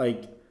 Right.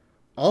 Like,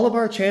 all of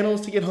our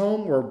channels to get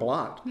home were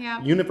blocked.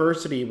 Yeah.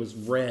 University was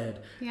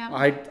red. Yeah.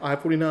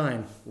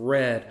 I-49,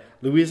 red.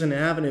 Louisiana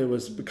Avenue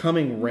was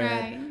becoming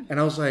red. Right. And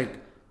I was like,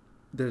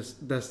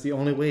 that's the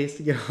only ways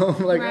to get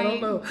home. Like, I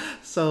don't know.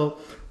 So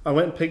I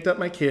went and picked up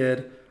my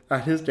kid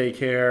at his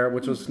daycare,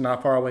 which was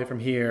not far away from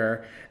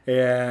here.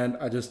 And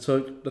I just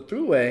took the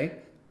thruway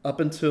up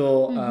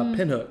until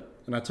Pinhook.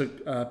 And I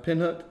took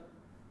Pinhook.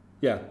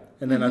 Yeah.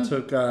 And then I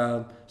took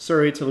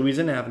Surrey to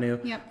Louisiana Avenue.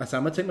 Yep. I said,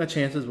 I'm going to take my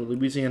chances with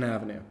Louisiana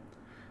Avenue.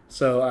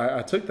 So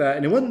I took that,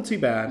 and it wasn't too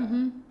bad.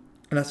 And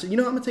I said, I'm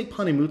going to take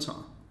Pawnee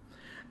Mouton.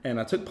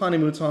 And I took Pawnee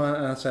Mouton,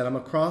 and I said, I'm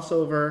going to cross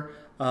over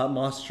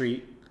Moss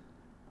Street,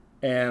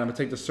 and I'm going to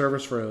take the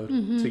service road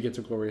to get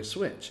to Gloria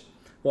Switch.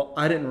 Well,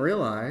 I didn't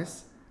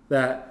realize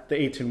that the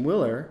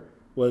 18-wheeler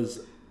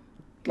was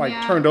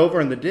turned over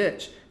in the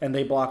ditch, and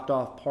they blocked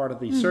off part of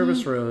the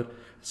service road.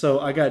 So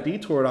I got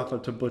detoured off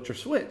to Butcher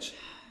Switch.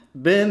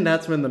 Then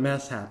that's when the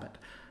mess happened.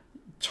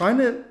 Trying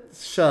to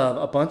shove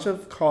a bunch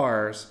of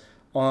cars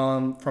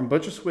from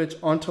Butcher Switch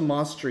onto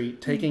Moss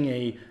Street, taking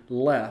a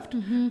left,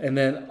 and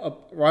then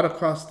right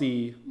across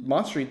the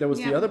Moss Street, there was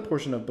the other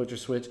portion of Butcher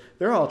Switch.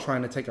 They're all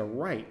trying to take a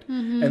right,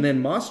 and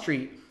then Moss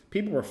Street,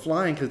 people were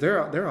flying because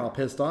they're all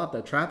pissed off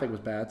that traffic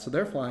was bad, so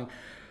they're flying.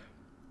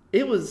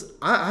 It was.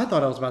 I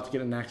thought I was about to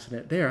get an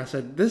accident there. I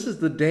said, "This is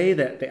the day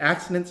that the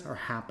accidents are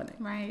happening."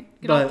 Right.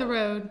 Get off the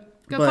road.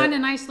 Go find a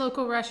nice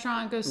local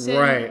restaurant. Go sit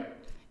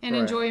and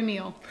enjoy a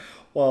meal.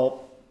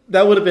 Well,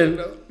 that would have been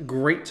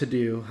great to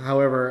do.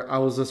 However, I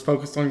was just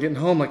focused on getting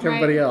home like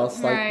everybody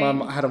else. Like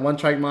I had a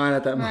one-track mind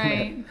at that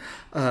moment.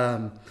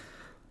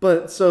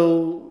 But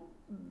so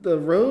the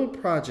road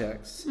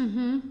projects,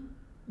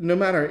 no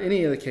matter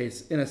any of the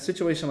case, in a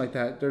situation like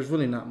that, there's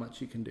really not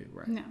much you can do,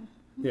 right? No.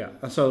 Yeah.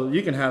 So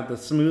you can have the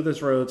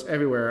smoothest roads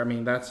everywhere. I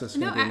mean, that's just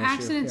going to be an issue.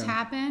 Accidents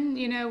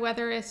happen,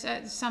 whether it's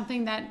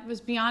something that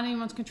was beyond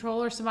anyone's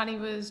control or somebody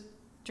was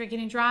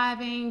drinking and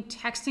driving,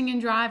 texting and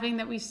driving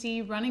that we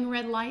see, running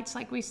red lights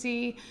like we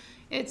see.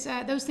 It's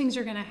those things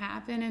are going to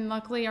happen, and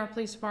luckily our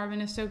police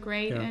department is so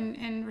great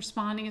and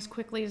responding as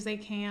quickly as they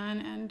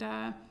can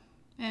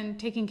and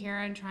taking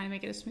care and trying to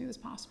make it as smooth as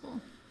possible.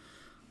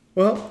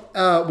 Well,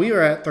 we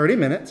are at 30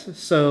 minutes,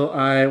 so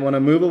I want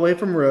to move away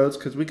from roads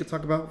because we could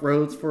talk about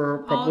roads for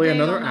probably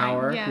another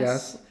hour. Yes.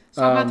 Let's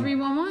talk about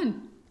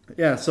 311.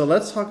 Yeah, so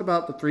let's talk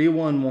about the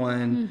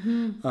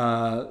 311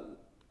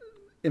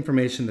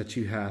 information that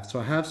you have. So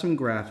I have some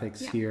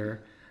graphics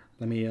here.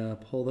 Let me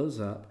pull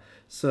those up.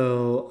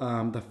 So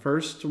the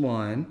first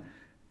one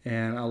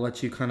and I'll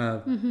let you kind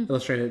of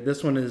illustrate it.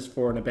 This one is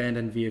for an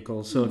abandoned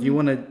vehicle. So if you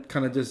want to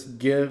kind of just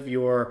give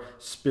your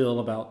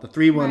spiel about the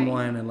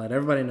 311 and let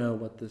everybody know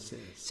what this is.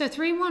 So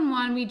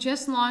 311, we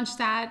just launched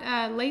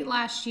that late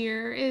last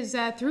year, is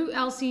through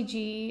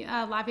LCG,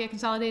 Lafayette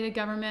Consolidated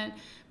Government.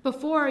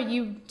 Before,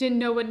 you didn't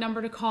know what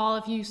number to call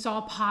if you saw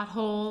a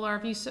pothole, or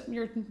if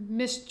your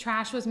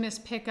trash was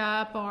missed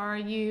pickup, or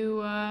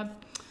you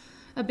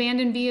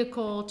abandoned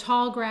vehicle,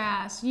 tall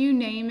grass, you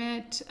name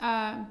it.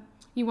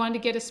 You wanted to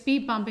get a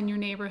speed bump in your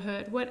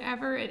neighborhood,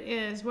 whatever it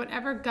is,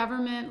 whatever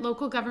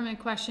local government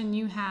question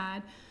you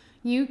had,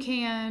 you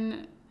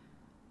can.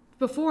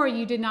 Before,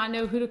 you did not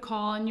know who to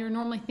call, and you're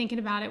normally thinking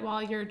about it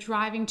while you're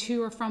driving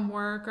to or from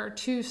work or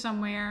to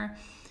somewhere,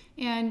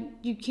 and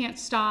you can't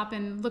stop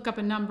and look up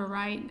a number,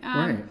 right?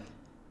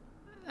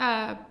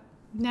 Now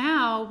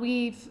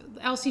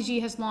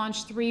LCG has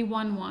launched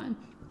 311,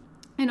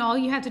 and all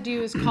you have to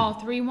do is call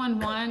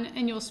 311,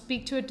 and you'll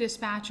speak to a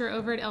dispatcher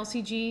over at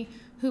LCG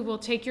who will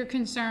take your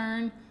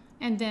concern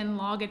and then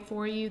log it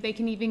for you. They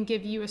can even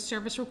give you a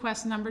service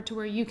request number to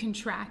where you can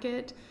track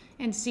it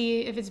and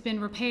see if it's been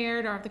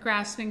repaired or if the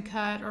grass has been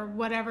cut or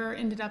whatever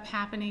ended up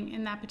happening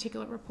in that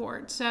particular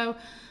report. So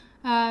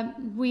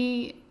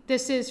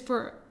this is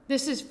for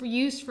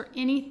use for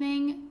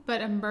anything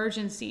but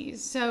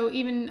emergencies. So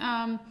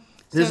even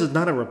this is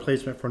not a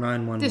replacement for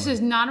 911. This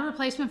is not a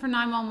replacement for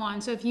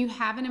 911. So if you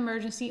have an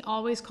emergency,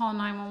 always call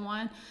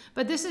 911.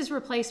 But this is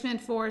replacement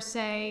for,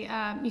 say,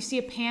 you see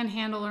a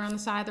panhandler on the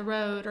side of the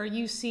road, or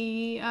you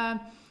see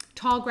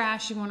tall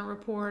grass you want to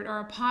report,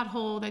 or a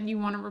pothole that you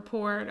want to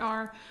report,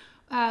 or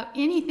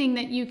anything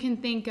that you can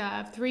think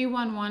of.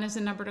 311 is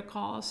the number to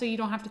call, so you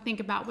don't have to think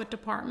about what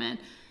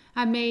department.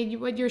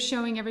 What you're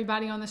showing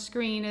everybody on the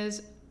screen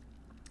is,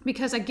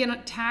 because I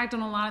get tagged on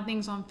a lot of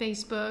things on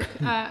Facebook,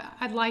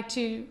 I'd like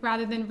to,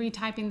 rather than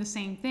retyping the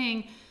same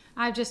thing,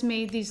 I've just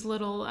made these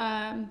little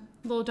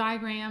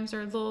diagrams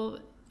or little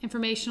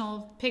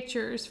informational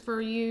pictures for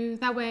you.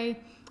 That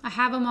way I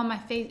have them on my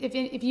face.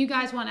 If you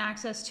guys want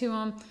access to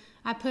them,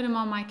 I put them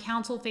on my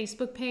council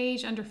Facebook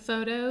page under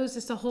photos.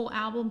 It's a whole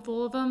album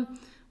full of them.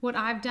 What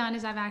I've done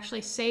is I've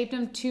actually saved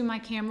them to my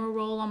camera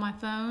roll on my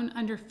phone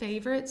under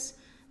favorites.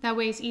 That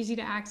way it's easy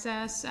to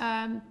access.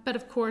 But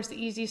of course, the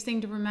easiest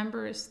thing to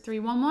remember is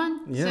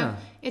 311. Yeah. So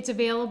it's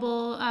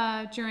available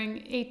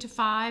during 8 to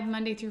 5,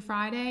 Monday through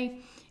Friday.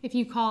 If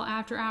you call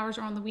after hours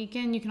or on the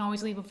weekend, you can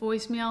always leave a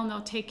voicemail and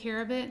they'll take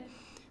care of it.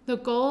 The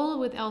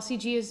goal with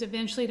LCG is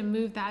eventually to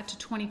move that to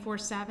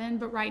 24/7.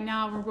 But right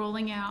now we're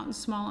rolling out in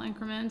small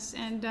increments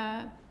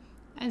and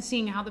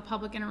seeing how the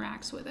public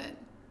interacts with it.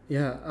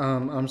 Yeah,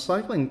 I'm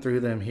cycling through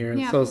them here.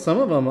 Yeah. So some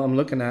of them I'm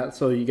looking at.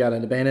 So you got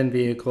an abandoned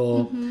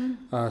vehicle,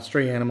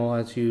 stray animal,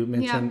 as you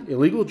mentioned,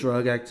 illegal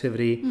drug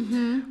activity,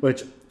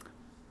 which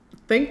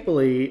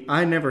thankfully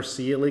I never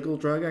see illegal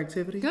drug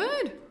activity.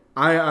 Good.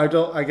 I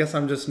don't. I guess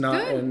I'm just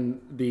not in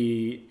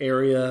the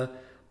area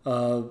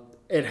of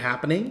it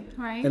happening.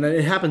 Right. And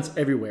it happens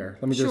everywhere.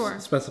 Let me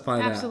just specify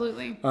that.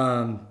 Absolutely.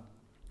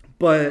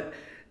 But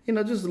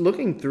just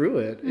looking through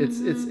it,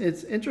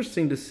 it's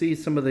interesting to see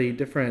some of the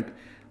different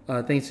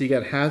things. So you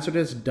got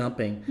hazardous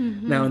dumping.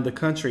 Now in the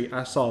country,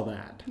 I saw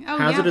that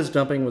hazardous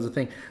dumping was a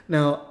thing.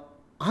 Now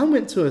I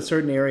went to a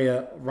certain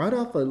area right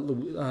off of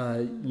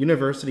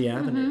University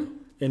Avenue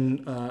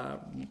in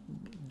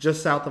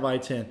just south of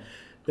I-10.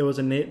 There was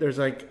there's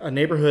like a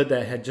neighborhood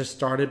that had just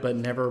started but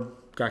never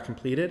got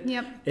completed.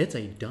 Yep. It's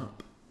a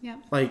dump. Yep.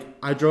 Like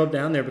I drove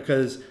down there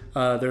because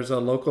there's a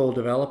local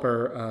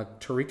developer,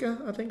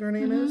 Tarika, I think her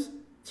name is.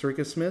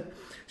 Tarika Smith.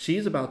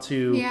 She's about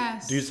to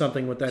do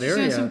something with that area. She's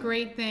doing some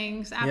great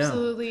things.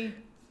 Absolutely.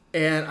 Yeah.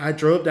 And I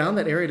drove down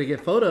that area to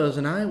get photos,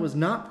 and I was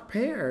not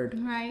prepared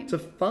to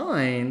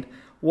find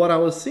what I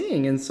was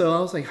seeing. And so I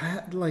was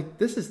like,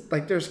 this is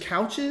like, there's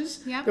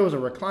couches. Yep. There was a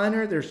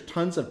recliner. There's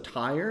tons of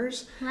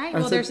tires. Right.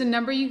 Well, there's a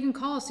number you can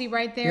call. See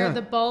right there,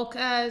 the bulk.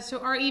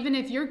 Or even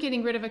if you're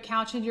getting rid of a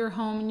couch in your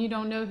home and you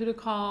don't know who to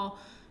call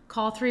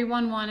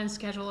 311 and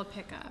schedule a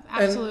pickup.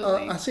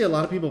 Absolutely. And I see a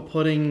lot of people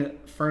putting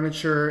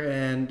furniture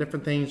and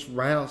different things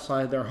right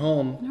outside their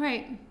home.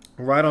 Right.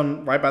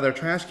 Right by their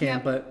trash can.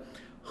 Yep. But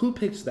who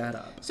picks that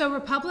up? So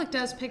Republic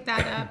does pick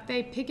that up.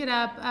 They pick it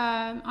up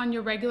on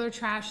your regular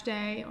trash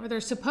day, or they're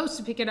supposed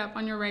to pick it up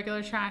on your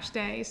regular trash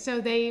day.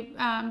 So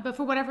but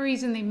for whatever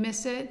reason, they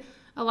miss it.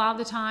 A lot of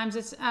the times,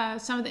 it's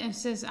some of the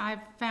instances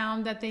I've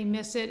found that they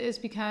miss it is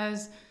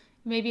because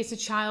maybe it's a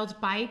child's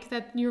bike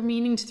that you're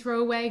meaning to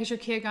throw away because your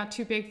kid got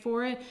too big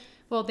for it.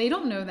 Well, they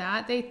don't know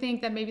that. They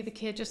think that maybe the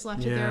kid just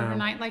left it there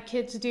overnight like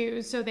kids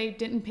do, so they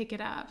didn't pick it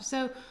up.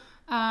 So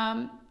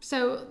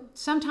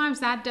sometimes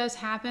that does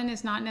happen.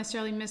 It's not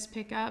necessarily missed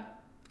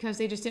pickup because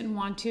they just didn't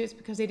want to. It's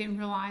because they didn't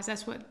realize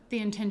that's what the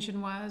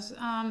intention was.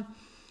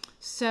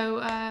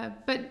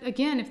 But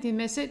again, if they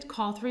miss it,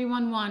 call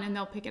 311 and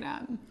they'll pick it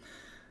up.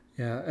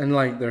 Yeah, and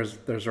like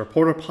there's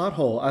report a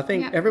pothole. I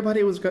think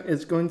everybody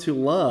is going to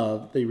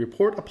love the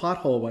report a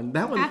pothole one.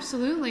 That one,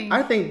 absolutely.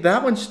 I think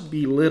that one should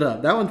be lit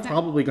up. That one's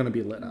probably going to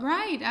be lit up.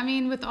 Right. I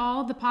mean, with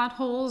all the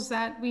potholes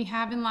that we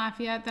have in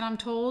Lafayette, that I'm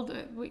told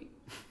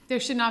there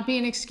should not be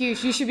an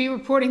excuse. You should be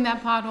reporting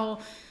that pothole.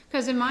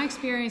 Because in my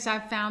experience,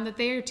 I've found that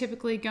they are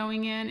typically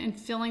going in and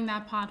filling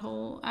that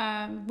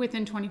pothole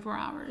within 24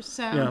 hours.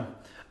 So yeah,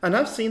 and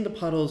I've seen the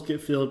potholes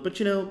get filled, but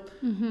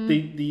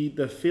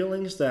the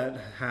feelings that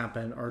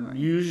happen are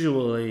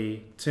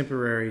usually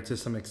temporary to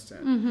some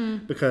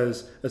extent,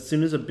 because as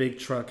soon as a big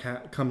truck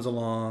comes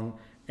along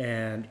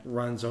and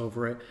runs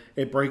over it,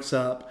 it breaks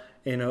up,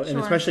 and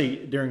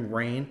especially during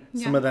rain,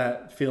 some of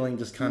that feeling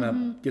just kind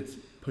of gets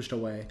pushed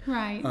away.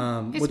 Right.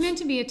 It's meant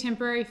to be a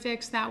temporary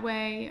fix. That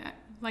way,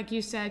 like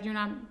you said, you're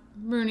not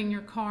ruining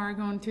your car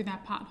going through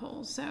that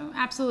pothole. So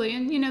absolutely.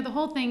 And the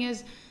whole thing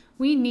is,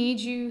 we need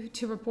you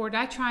to report.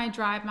 I try and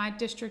drive my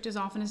district as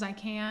often as I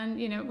can.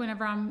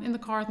 Whenever I'm in the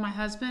car with my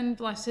husband,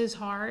 bless his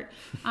heart,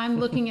 I'm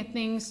looking at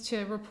things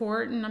to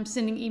report, and I'm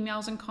sending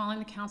emails and calling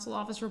the council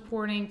office,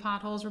 reporting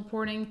potholes,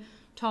 reporting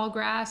tall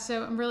grass.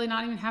 So I'm really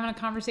not even having a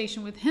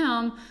conversation with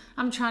him.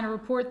 I'm trying to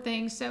report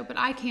things. But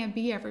I can't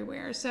be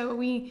everywhere. So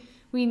we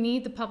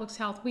need the public's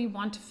health. We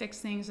want to fix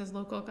things as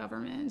local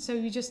government. So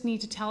you just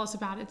need to tell us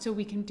about it so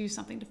we can do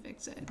something to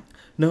fix it.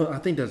 No, I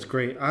think that's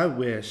great. I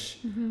wish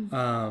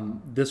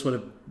this would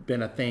have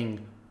been a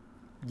thing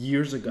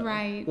years ago.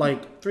 Right.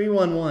 Like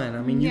 311.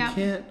 I mean, you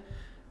can't.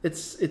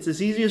 It's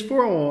as easy as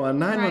 411,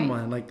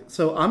 911. Right.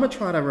 So I'm gonna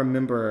try to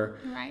remember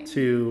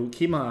to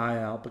keep my eye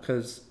out,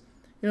 because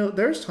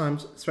there's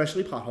times,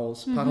 especially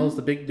potholes. Potholes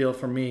the big deal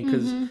for me,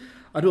 because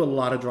I do a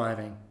lot of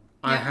driving.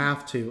 I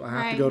have to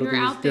go to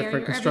these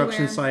different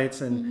construction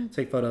sites and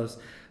take photos.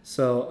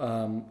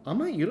 So I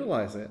might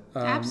utilize it.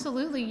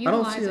 Absolutely,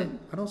 utilize it.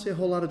 I don't see a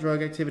whole lot of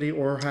drug activity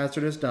or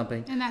hazardous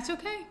dumping. And that's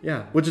okay.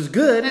 Yeah, which is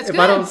good if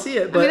I don't see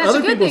it. But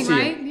other people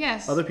see it.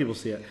 Yes. Other people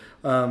see it.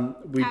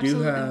 We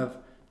do have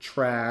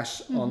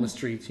trash on the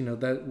streets.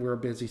 That we're a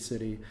busy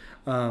city.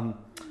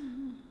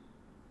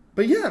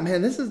 But yeah,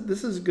 man, this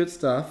is good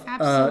stuff.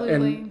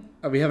 Absolutely.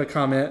 And we have a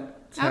comment.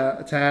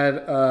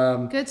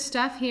 Tad. Good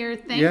stuff here.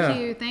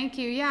 Thank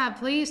you. Yeah,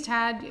 please,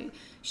 Tad,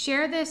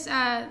 share this.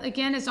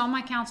 Again, it's on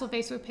my council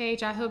Facebook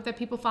page. I hope that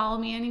people follow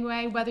me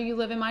anyway, whether you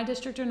live in my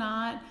district or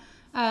not.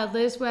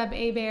 Liz Webb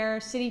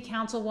Hebert, City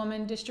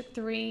Councilwoman, District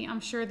 3. I'm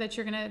sure that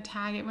you're going to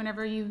tag it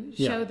whenever you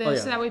show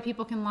this, so that way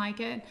people can like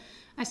it.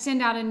 I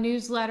send out a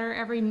newsletter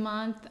every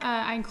month.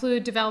 I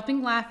include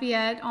Developing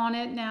Lafayette on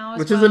it now,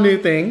 which is a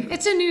new thing.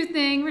 It's a new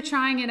thing. We're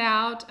trying it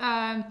out.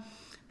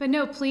 But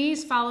no,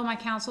 please follow my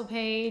council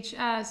page.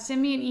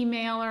 Send me an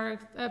email or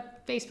a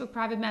Facebook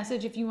private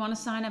message if you want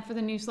to sign up for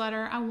the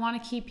newsletter. I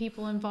want to keep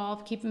people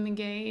involved, keep them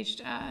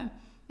engaged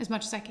as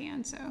much as I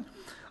can. So,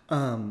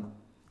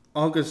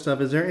 all good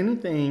stuff. Is there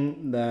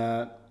anything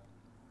that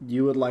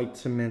you would like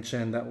to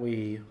mention that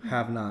we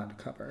have not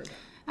covered?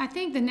 I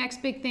think the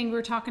next big thing we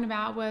were talking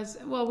about was,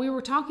 we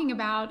were talking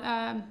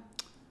about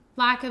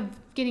lack of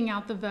getting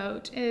out the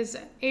vote. Is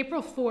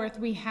April 4th,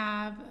 we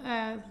have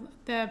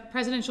the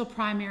presidential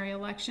primary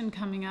election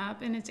coming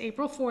up, and it's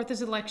April 4th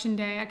is election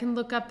day. I can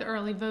look up the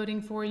early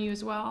voting for you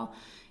as well.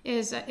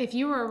 Is if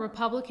you are a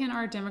Republican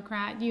or a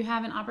Democrat, you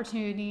have an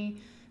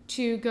opportunity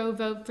to go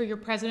vote for your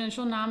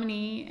presidential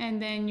nominee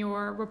and then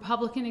your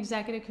Republican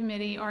executive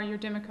committee or your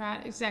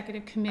Democrat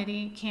executive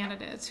committee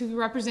candidates who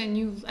represent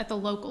you at the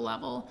local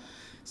level.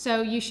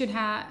 So you should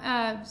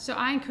have. So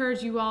I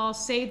encourage you all,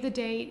 save the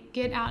date,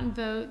 get out and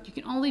vote. You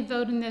can only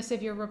vote in this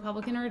if you're a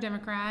Republican or a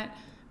Democrat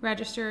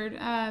registered.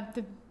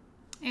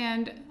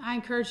 And I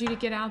encourage you to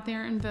get out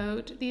there and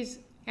vote.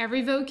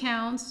 Every vote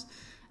counts.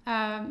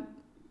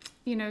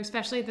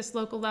 Especially at this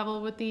local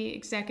level with the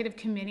executive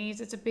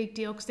committees, it's a big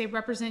deal because they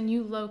represent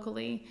you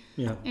locally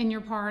in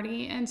your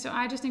party. And so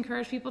I just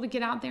encourage people to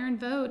get out there and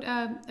vote.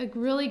 A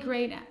really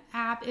great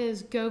app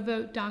is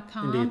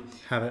govote.com. Indeed.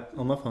 Have it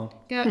on my phone.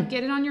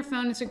 Get it on your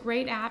phone. It's a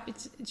great app.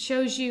 It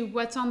shows you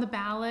what's on the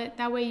ballot.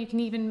 That way you can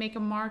even make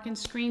a mark and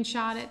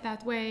screenshot it.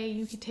 That way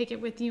you can take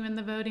it with you in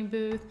the voting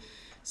booth.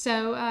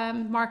 So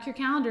mark your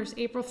calendars,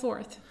 April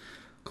 4th.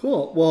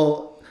 Cool.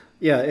 Well,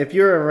 yeah, if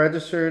you're a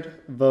registered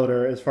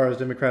voter, as far as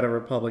Democrat or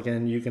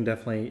Republican, you can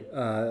definitely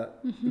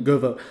go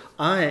vote.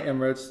 I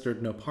am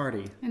registered no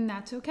party. And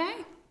that's okay.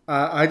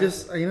 I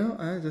just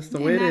the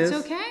way it is.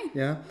 And that's okay.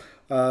 Yeah.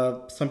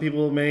 Some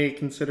people may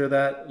consider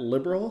that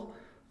liberal,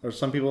 or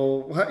some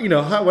people,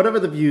 whatever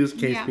the views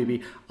case may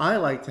be. I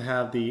like to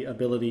have the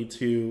ability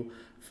to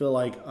feel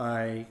like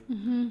I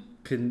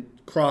can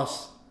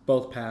cross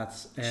both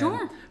paths.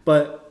 Sure.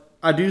 But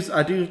I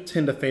do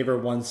tend to favor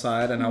one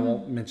side, and I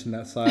won't mention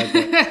that side.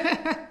 But,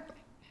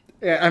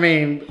 yeah, I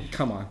mean,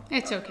 come on.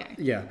 It's okay.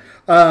 Yeah.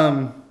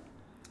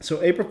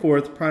 So April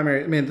 4th,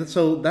 primary. I mean,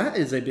 so that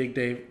is a big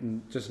day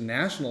just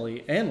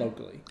nationally and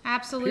locally.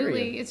 Absolutely.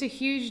 Period. It's a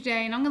huge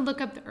day. And I'm going to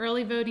look up the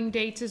early voting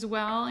dates as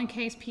well in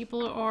case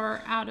people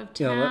are out of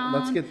town. Yeah,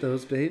 let's get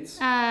those dates.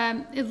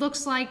 It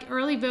looks like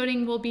early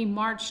voting will be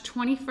March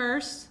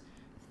 21st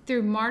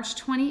through March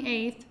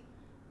 28th.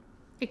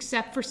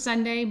 except for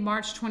Sunday,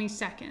 March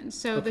 22nd.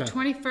 So the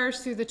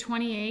 21st through the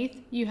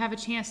 28th, you have a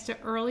chance to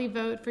early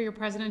vote for your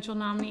presidential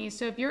nominees.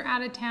 So if you're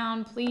out of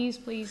town, please.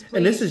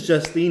 And this is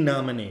just the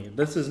nominee.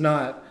 This is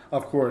not,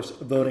 of course,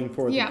 voting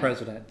for the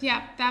president.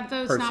 Yeah, that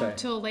vote's not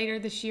until later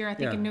this year, I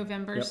think in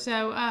November. Yep.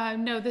 So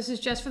no, this is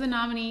just for the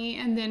nominee,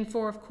 and then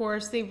for, of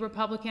course, the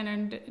Republican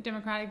and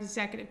Democratic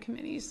executive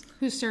committees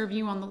who serve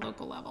you on the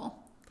local level.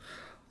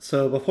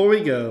 So before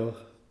we go,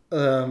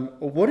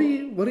 what do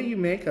you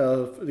make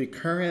of the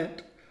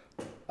current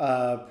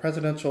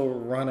presidential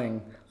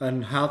running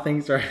and how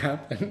things are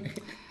happening?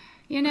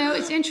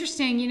 It's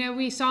interesting.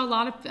 We saw a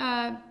lot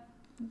of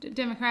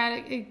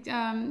Democratic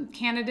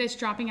candidates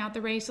dropping out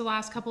the race the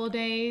last couple of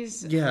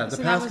days. Yeah, the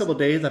past couple of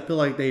days, I feel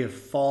like they have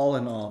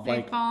fallen off.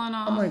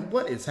 I'm like,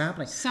 what is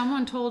happening?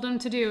 Someone told them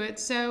to do it.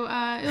 So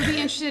it'll be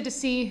interesting to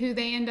see who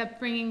they end up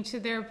bringing to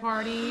their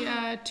party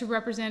to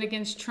represent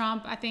against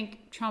Trump. I think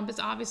Trump is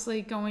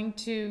obviously going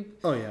to.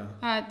 Oh yeah.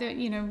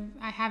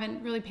 I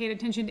haven't really paid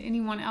attention to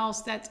anyone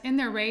else that's in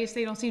their race.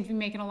 They don't seem to be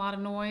making a lot of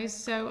noise.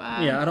 So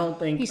I don't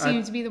think he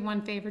seems to be the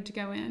one favored to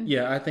go in.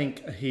 Yeah, I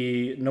think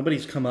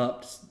nobody's come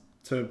up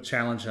to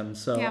challenge him.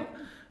 So,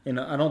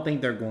 I don't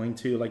think they're going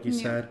to, like you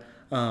said.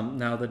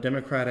 Now, the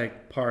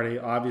Democratic Party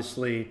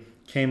obviously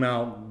came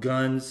out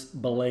guns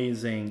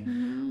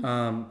blazing.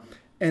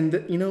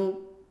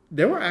 And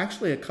there were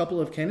actually a couple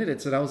of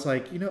candidates that I was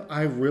like,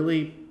 I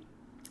really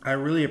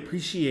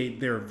appreciate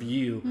their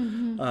view.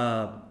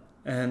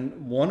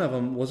 And one of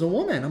them was a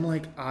woman. I'm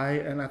like,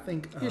 I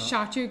think... You're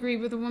shocked you agree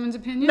with a woman's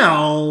opinion?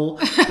 No,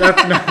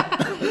 that's not.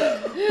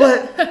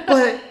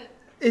 but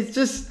it's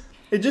just...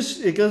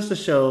 It goes to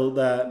show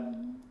that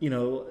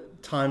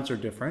times are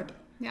different.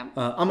 Yeah.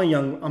 I'm a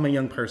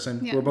young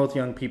person. Yeah. We're both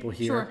young people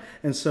here, sure.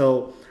 And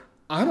so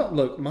I don't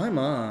look. My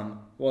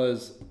mom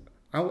was.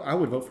 I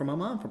would vote for my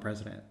mom for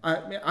president.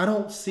 I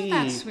don't see.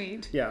 Well, that's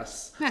sweet.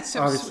 Yes. That's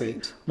so obviously,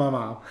 sweet. My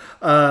mom.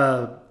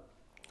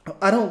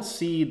 I don't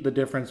see the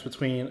difference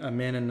between a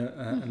man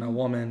and a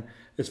woman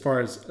as far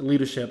as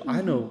leadership.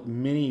 I know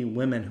many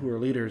women who are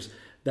leaders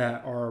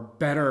that are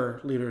better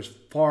leaders,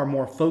 far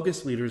more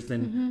focused leaders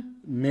than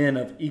men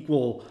of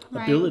equal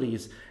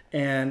abilities.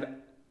 And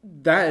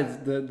that is,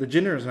 the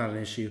gender is not an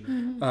issue,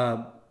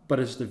 but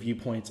it's the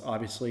viewpoints,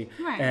 obviously.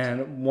 Right.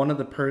 And one of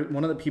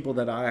the people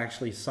that I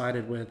actually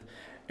sided with,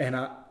 and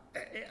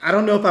I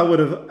don't know if I would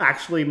have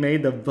actually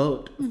made the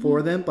vote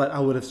for them, but I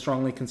would have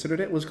strongly considered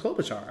it, was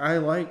Klobuchar. I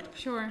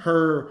liked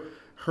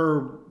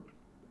her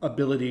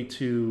ability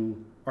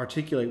to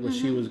articulate what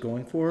she was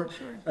going for,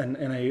 and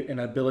an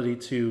ability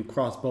to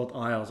cross both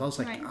aisles. I was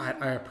like,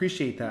 I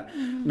appreciate that.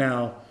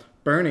 Now,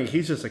 Bernie,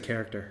 he's just a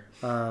character.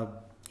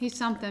 He's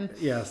something.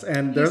 Yes,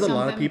 and there's a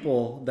lot of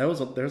people.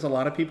 There's a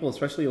lot of people,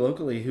 especially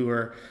locally, who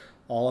are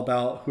all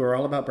about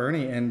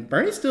Bernie, and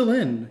Bernie's still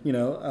in.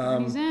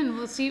 Bernie's in.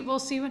 We'll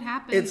see what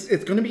happens.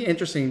 It's going to be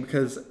interesting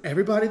because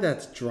everybody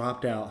that's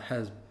dropped out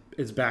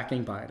is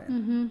backing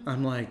Biden.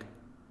 I'm like,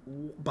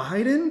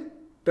 Biden?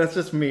 That's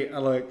just me. I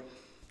like.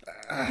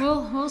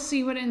 We'll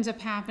see what ends up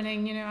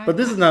happening, But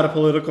this is not a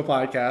political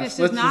podcast. This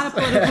is not a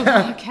political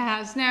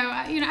podcast. No,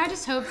 I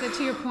just hope that,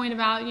 to your point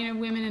about,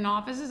 women in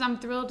offices, I'm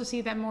thrilled to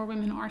see that more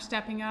women are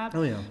stepping up.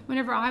 Oh, yeah.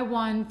 Whenever I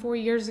won 4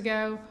 years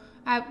ago,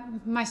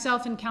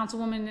 myself and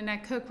Councilwoman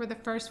Annette Cook were the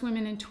first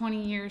women in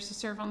 20 years to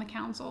serve on the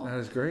council. That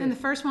is great. And the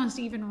first ones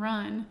to even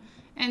run.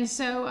 And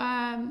so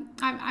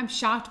I'm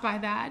shocked by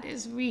that.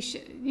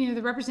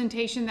 The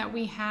representation that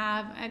we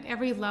have at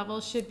every level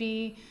should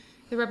be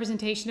the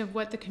representation of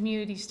what the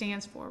community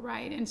stands for,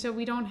 right? And so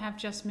we don't have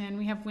just men,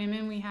 we have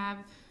women, we have,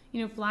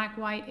 black,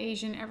 white,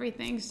 Asian,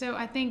 everything. So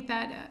I think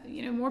that,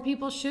 more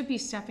people should be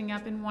stepping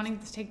up and wanting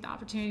to take the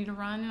opportunity to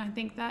run. And I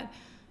think that,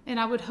 and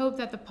I would hope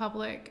that the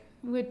public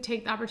would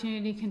take the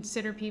opportunity to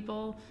consider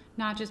people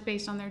not just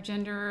based on their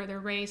gender or their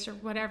race or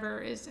whatever,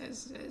 is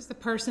the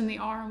person they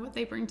are and what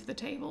they bring to the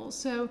table.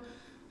 So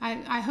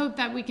I hope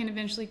that we can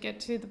eventually get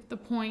to the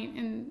point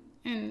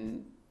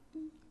in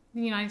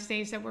the United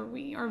States that where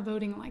we are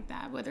voting like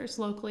that, whether it's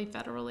locally,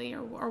 federally,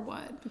 or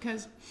what,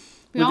 because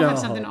we all have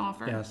something to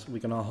offer. Yes, we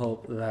can all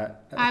hope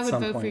that I would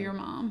vote for your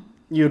mom.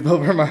 You would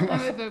vote for my mom?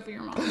 I would vote for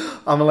your mom.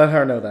 I'm going to let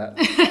her know that.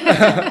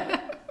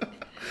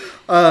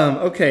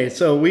 Okay,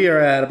 so we are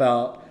at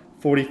about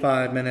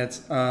 45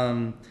 minutes.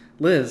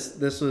 Liz,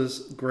 this was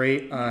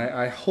great.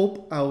 I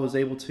hope I was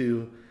able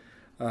to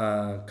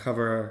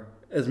cover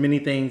as many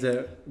things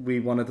that we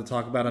wanted to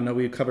talk about. I know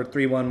we covered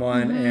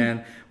 311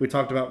 and we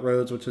talked about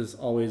roads, which is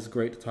always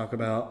great to talk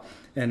about.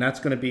 And that's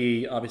going to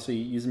be, obviously,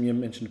 you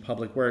mentioned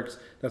Public Works.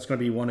 That's going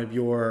to be one of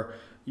your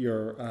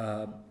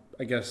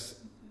I guess,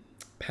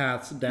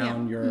 paths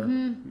down your...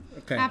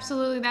 Okay.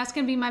 Absolutely. That's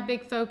going to be my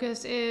big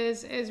focus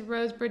is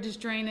roads, bridges,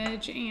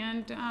 drainage,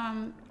 and,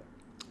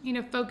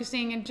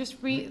 focusing and just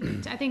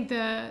I think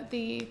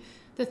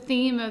the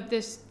theme of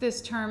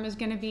this term is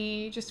going to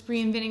be just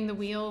reinventing the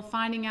wheel,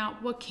 finding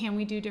out what can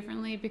we do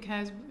differently,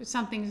 because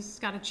something's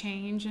got to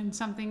change and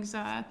something's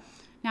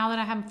now that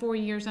I have 4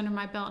 years under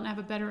my belt and have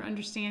a better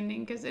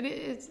understanding, because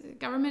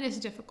government is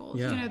difficult.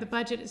 Yeah. The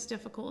budget is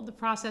difficult. The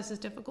process is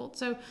difficult.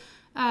 So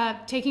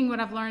taking what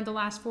I've learned the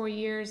last 4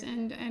 years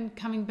and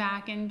coming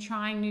back and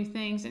trying new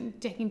things and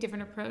taking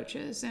different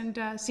approaches and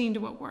seeing to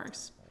what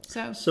works.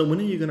 So when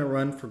are you going to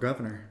run for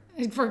governor?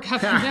 For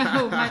governor,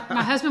 no.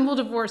 My husband will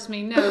divorce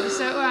me. No.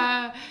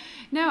 So,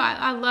 no,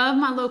 I love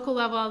my local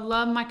level. I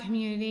love my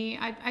community.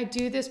 I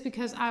do this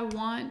because I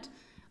want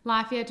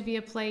Lafayette to be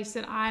a place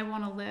that I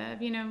want to live.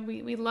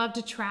 We love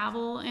to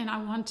travel, and I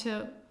want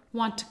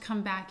to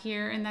come back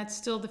here. And that's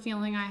still the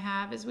feeling I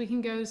have, is we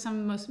can go to some of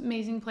the most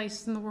amazing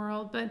places in the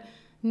world, but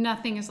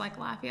nothing is like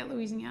Lafayette,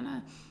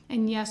 Louisiana.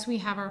 And yes, we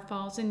have our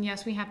faults, and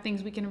yes, we have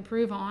things we can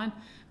improve on.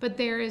 But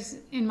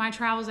in my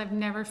travels, I've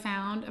never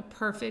found a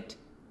perfect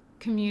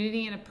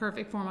community and a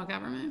perfect form of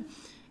government.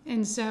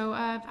 And so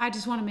I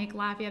just want to make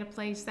Lafayette a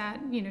place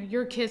that,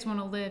 your kids want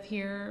to live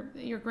here,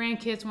 your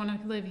grandkids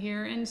want to live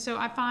here. And so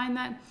I find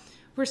that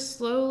we're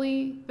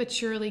slowly but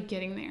surely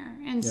getting there.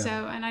 And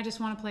and I just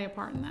want to play a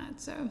part in that.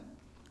 So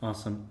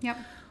awesome. Yep.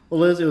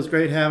 Well, Liz, it was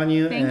great having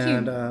you. Thank you.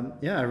 And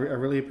I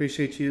really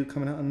appreciate you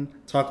coming out and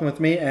talking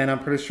with me. And I'm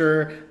pretty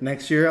sure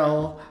next year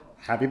I'll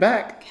have you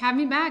back. Have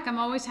me back. I'm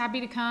always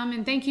happy to come.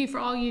 And thank you for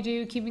all you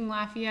do, keeping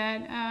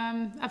Lafayette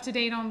up to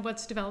date on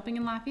what's developing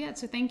in Lafayette.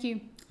 So thank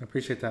you. I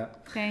appreciate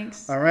that.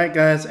 Thanks. All right,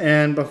 guys.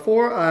 And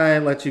before I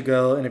let you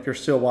go, and if you're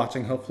still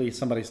watching, hopefully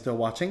somebody's still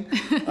watching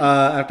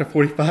after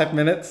 45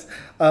 minutes,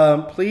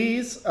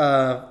 please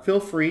feel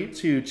free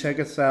to check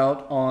us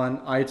out on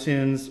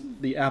iTunes,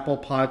 the Apple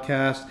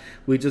Podcast.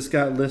 We just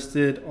got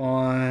listed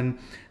on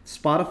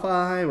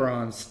Spotify, we're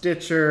on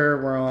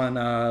Stitcher, we're on,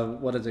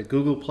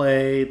 Google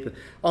Play,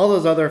 all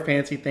those other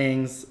fancy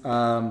things.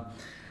 I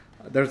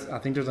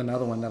think there's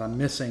another one that I'm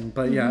missing.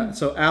 But yeah,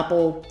 so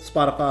Apple,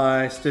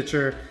 Spotify,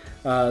 Stitcher,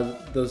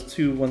 those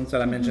two ones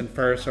that I mentioned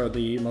first are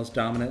the most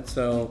dominant.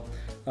 So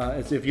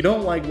if you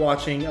don't like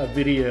watching a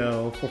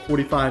video for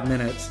 45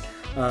 minutes,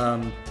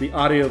 the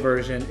audio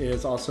version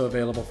is also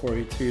available for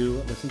you to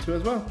listen to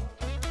as well.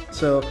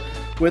 So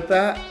with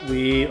that,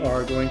 we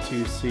are going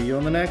to see you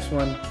on the next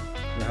one.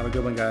 Have a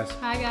good one, guys.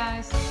 Bye,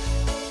 guys.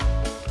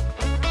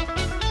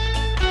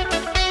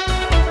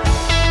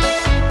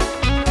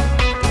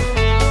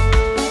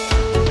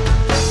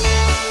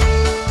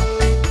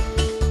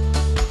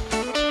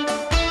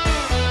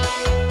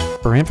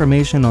 For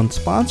information on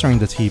sponsoring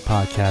the T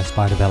Podcast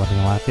by Developing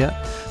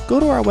Lafayette, go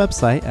to our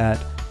website at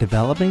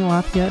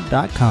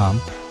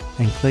developinglafayette.com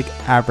and click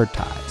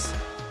Advertise.